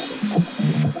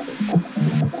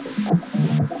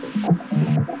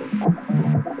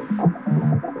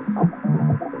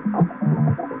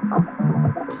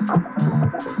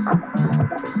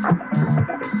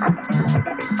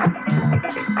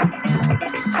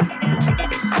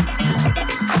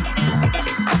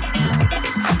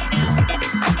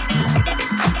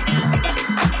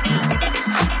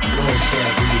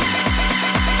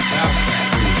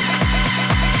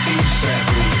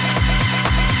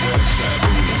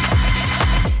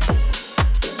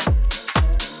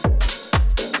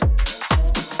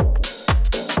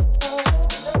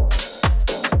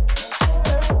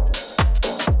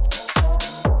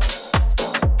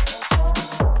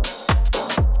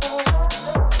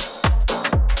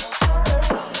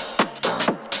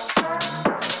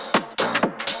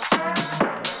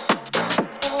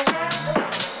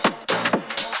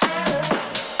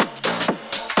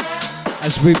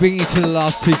 We bring you to the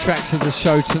last two tracks of the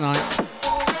show tonight.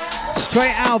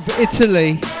 Straight out of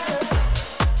Italy,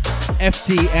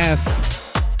 FDF.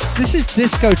 This is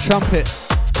Disco Trumpet.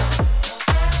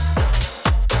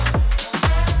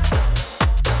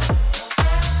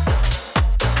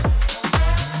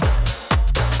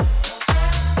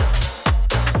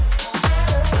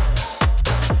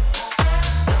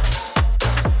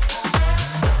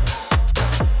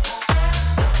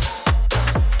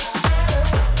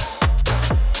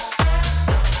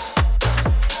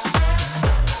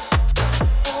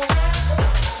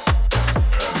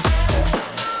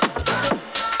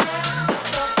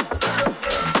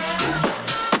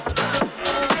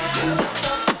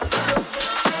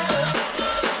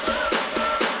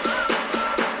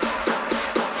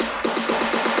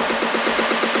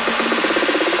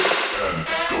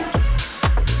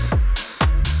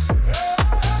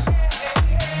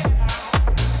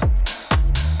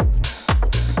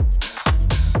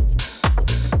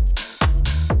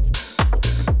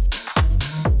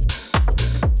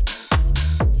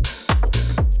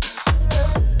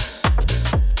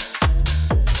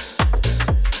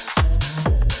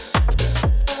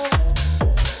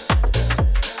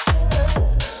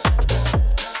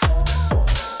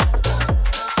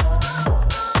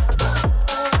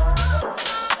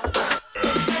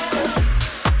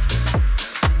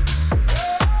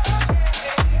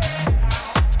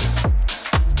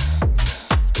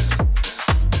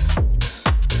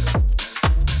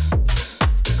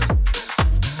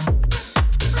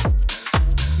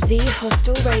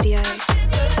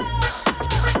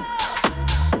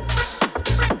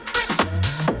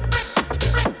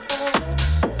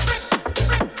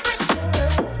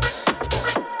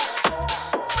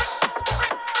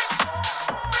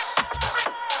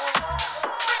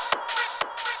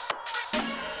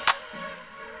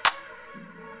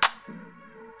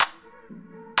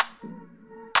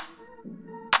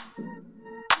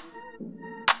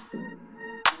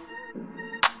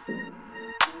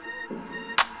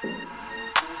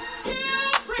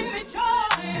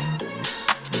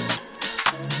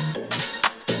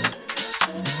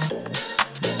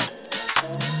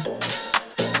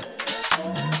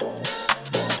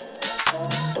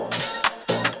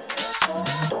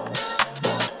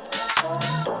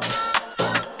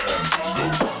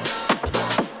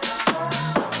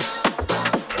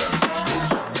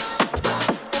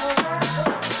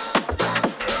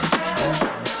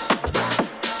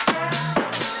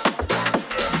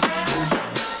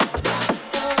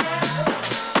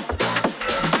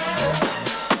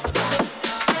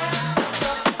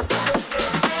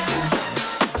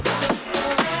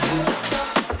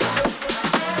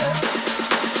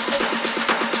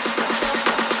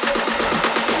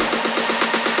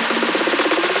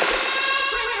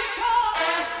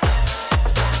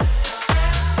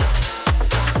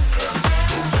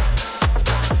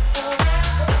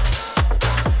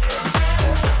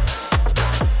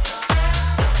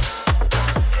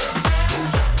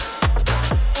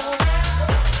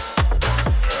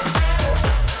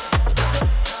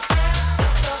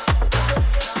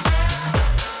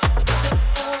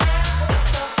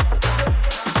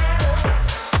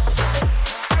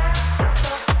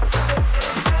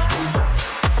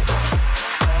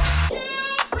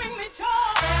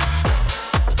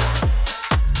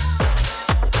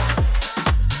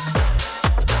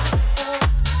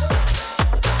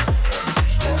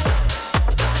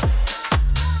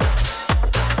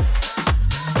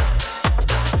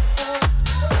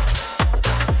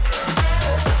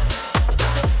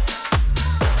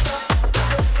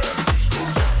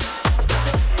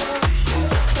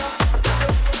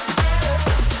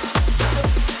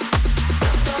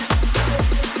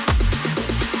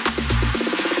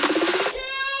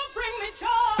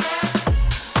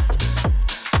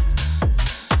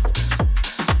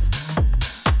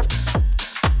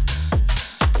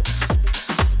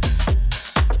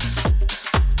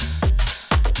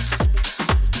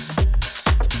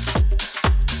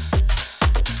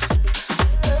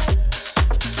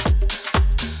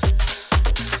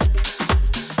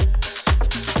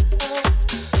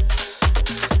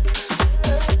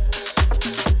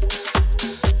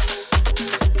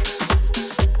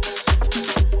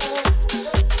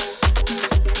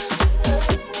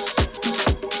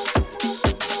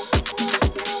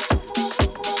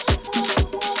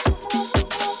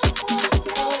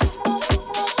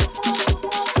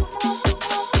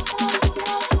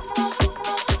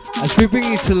 we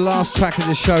bring you to the last track of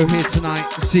the show here tonight,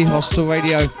 Z Hostel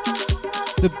Radio.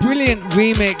 The brilliant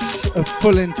remix of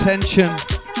Full Intention.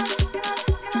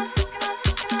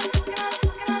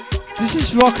 This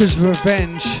is Rocker's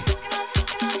Revenge.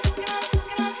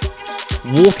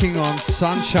 Walking on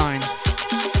Sunshine.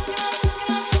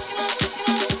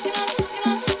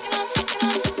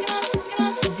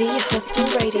 Z Hostel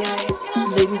Radio.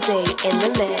 Loomsy in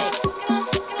the mix.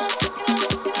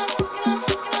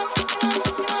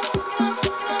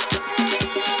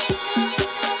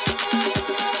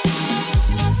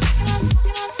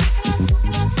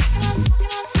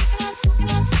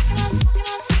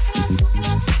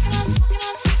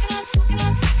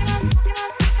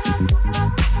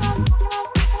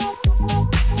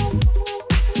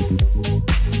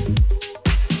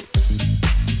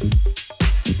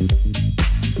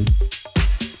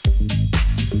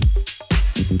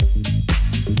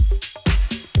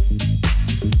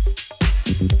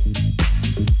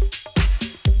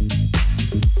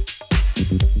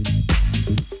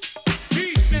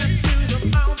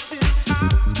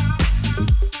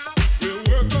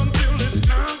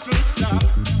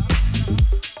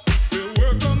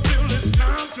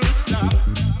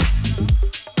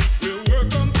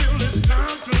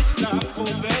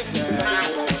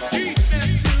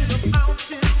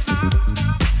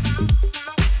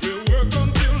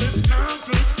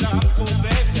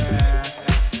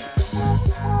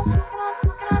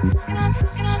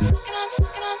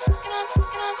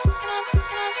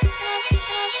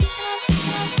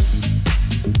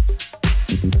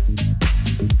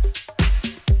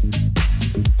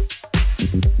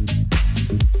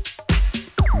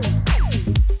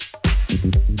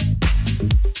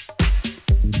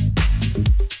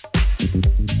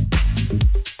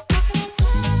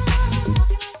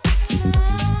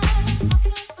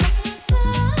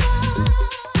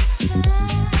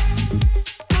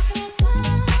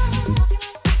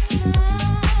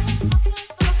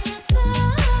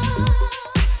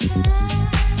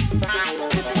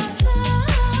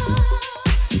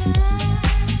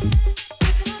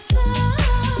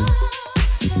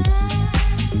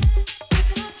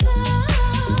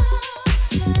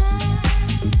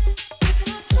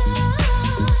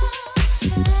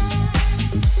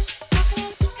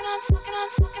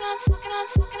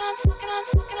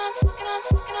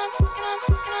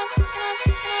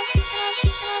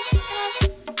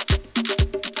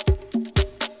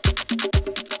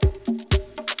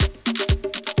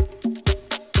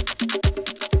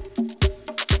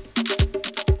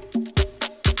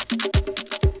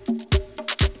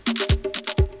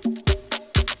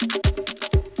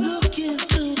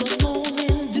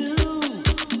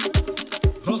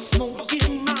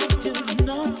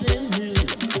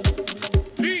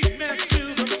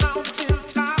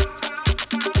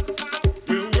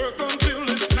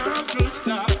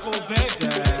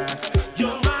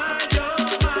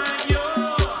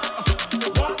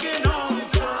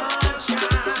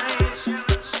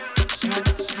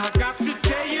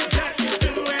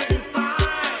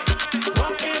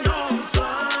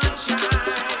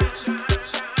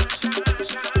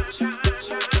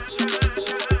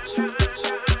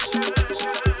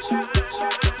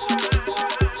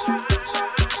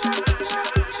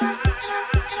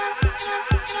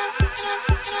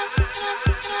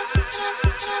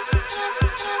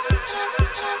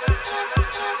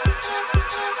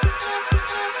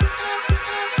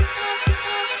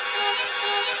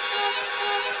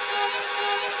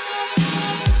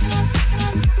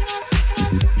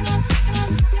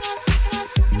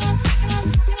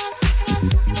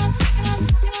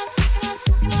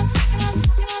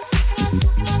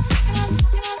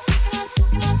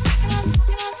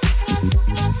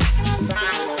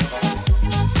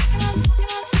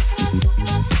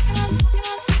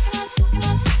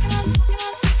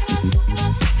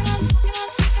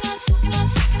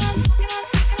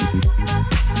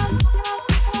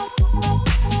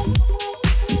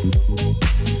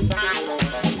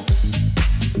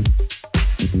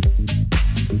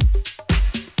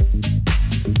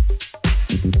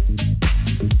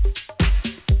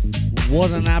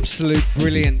 What an absolute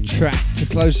brilliant track to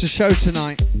close the show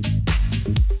tonight.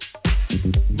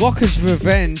 Rocker's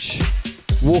Revenge,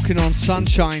 Walking on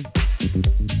Sunshine.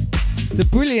 The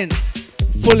brilliant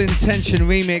Full Intention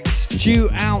remix due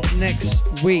out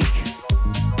next week.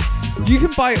 You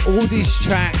can buy all these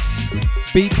tracks,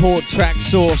 Beatport, Track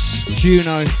Source,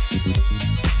 Juno.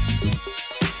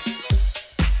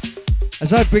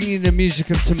 As I bring you the music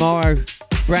of tomorrow,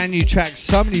 brand new tracks,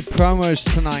 so many promos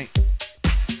tonight.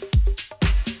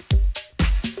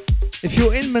 If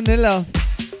you're in Manila,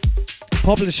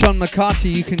 Popular Sean McCarthy,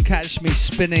 you can catch me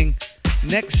spinning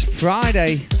next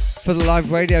Friday for the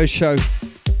live radio show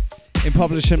in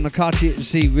Publishing McCarthy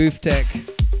Z Roof Deck.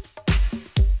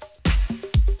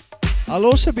 I'll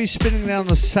also be spinning there on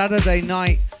a Saturday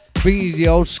night, bringing you the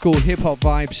old school hip hop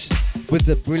vibes with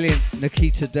the brilliant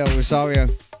Nikita Del Rosario,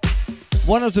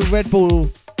 one of the Red Bull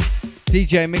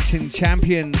DJ Mixing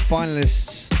Champion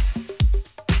finalists.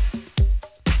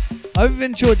 I hope you've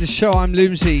enjoyed the show. I'm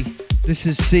Loomsy. This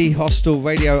is C Hostel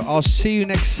Radio. I'll see you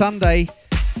next Sunday,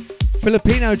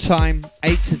 Filipino time,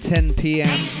 8 to 10 p.m.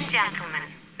 Ladies and gentlemen,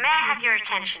 may I have your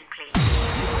attention, please?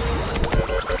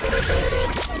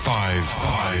 5,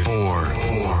 4,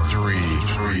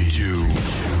 3, 2,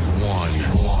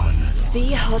 1.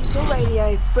 C Hostel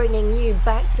Radio, bringing you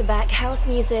back-to-back house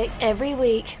music every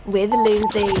week with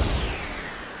Loomsy.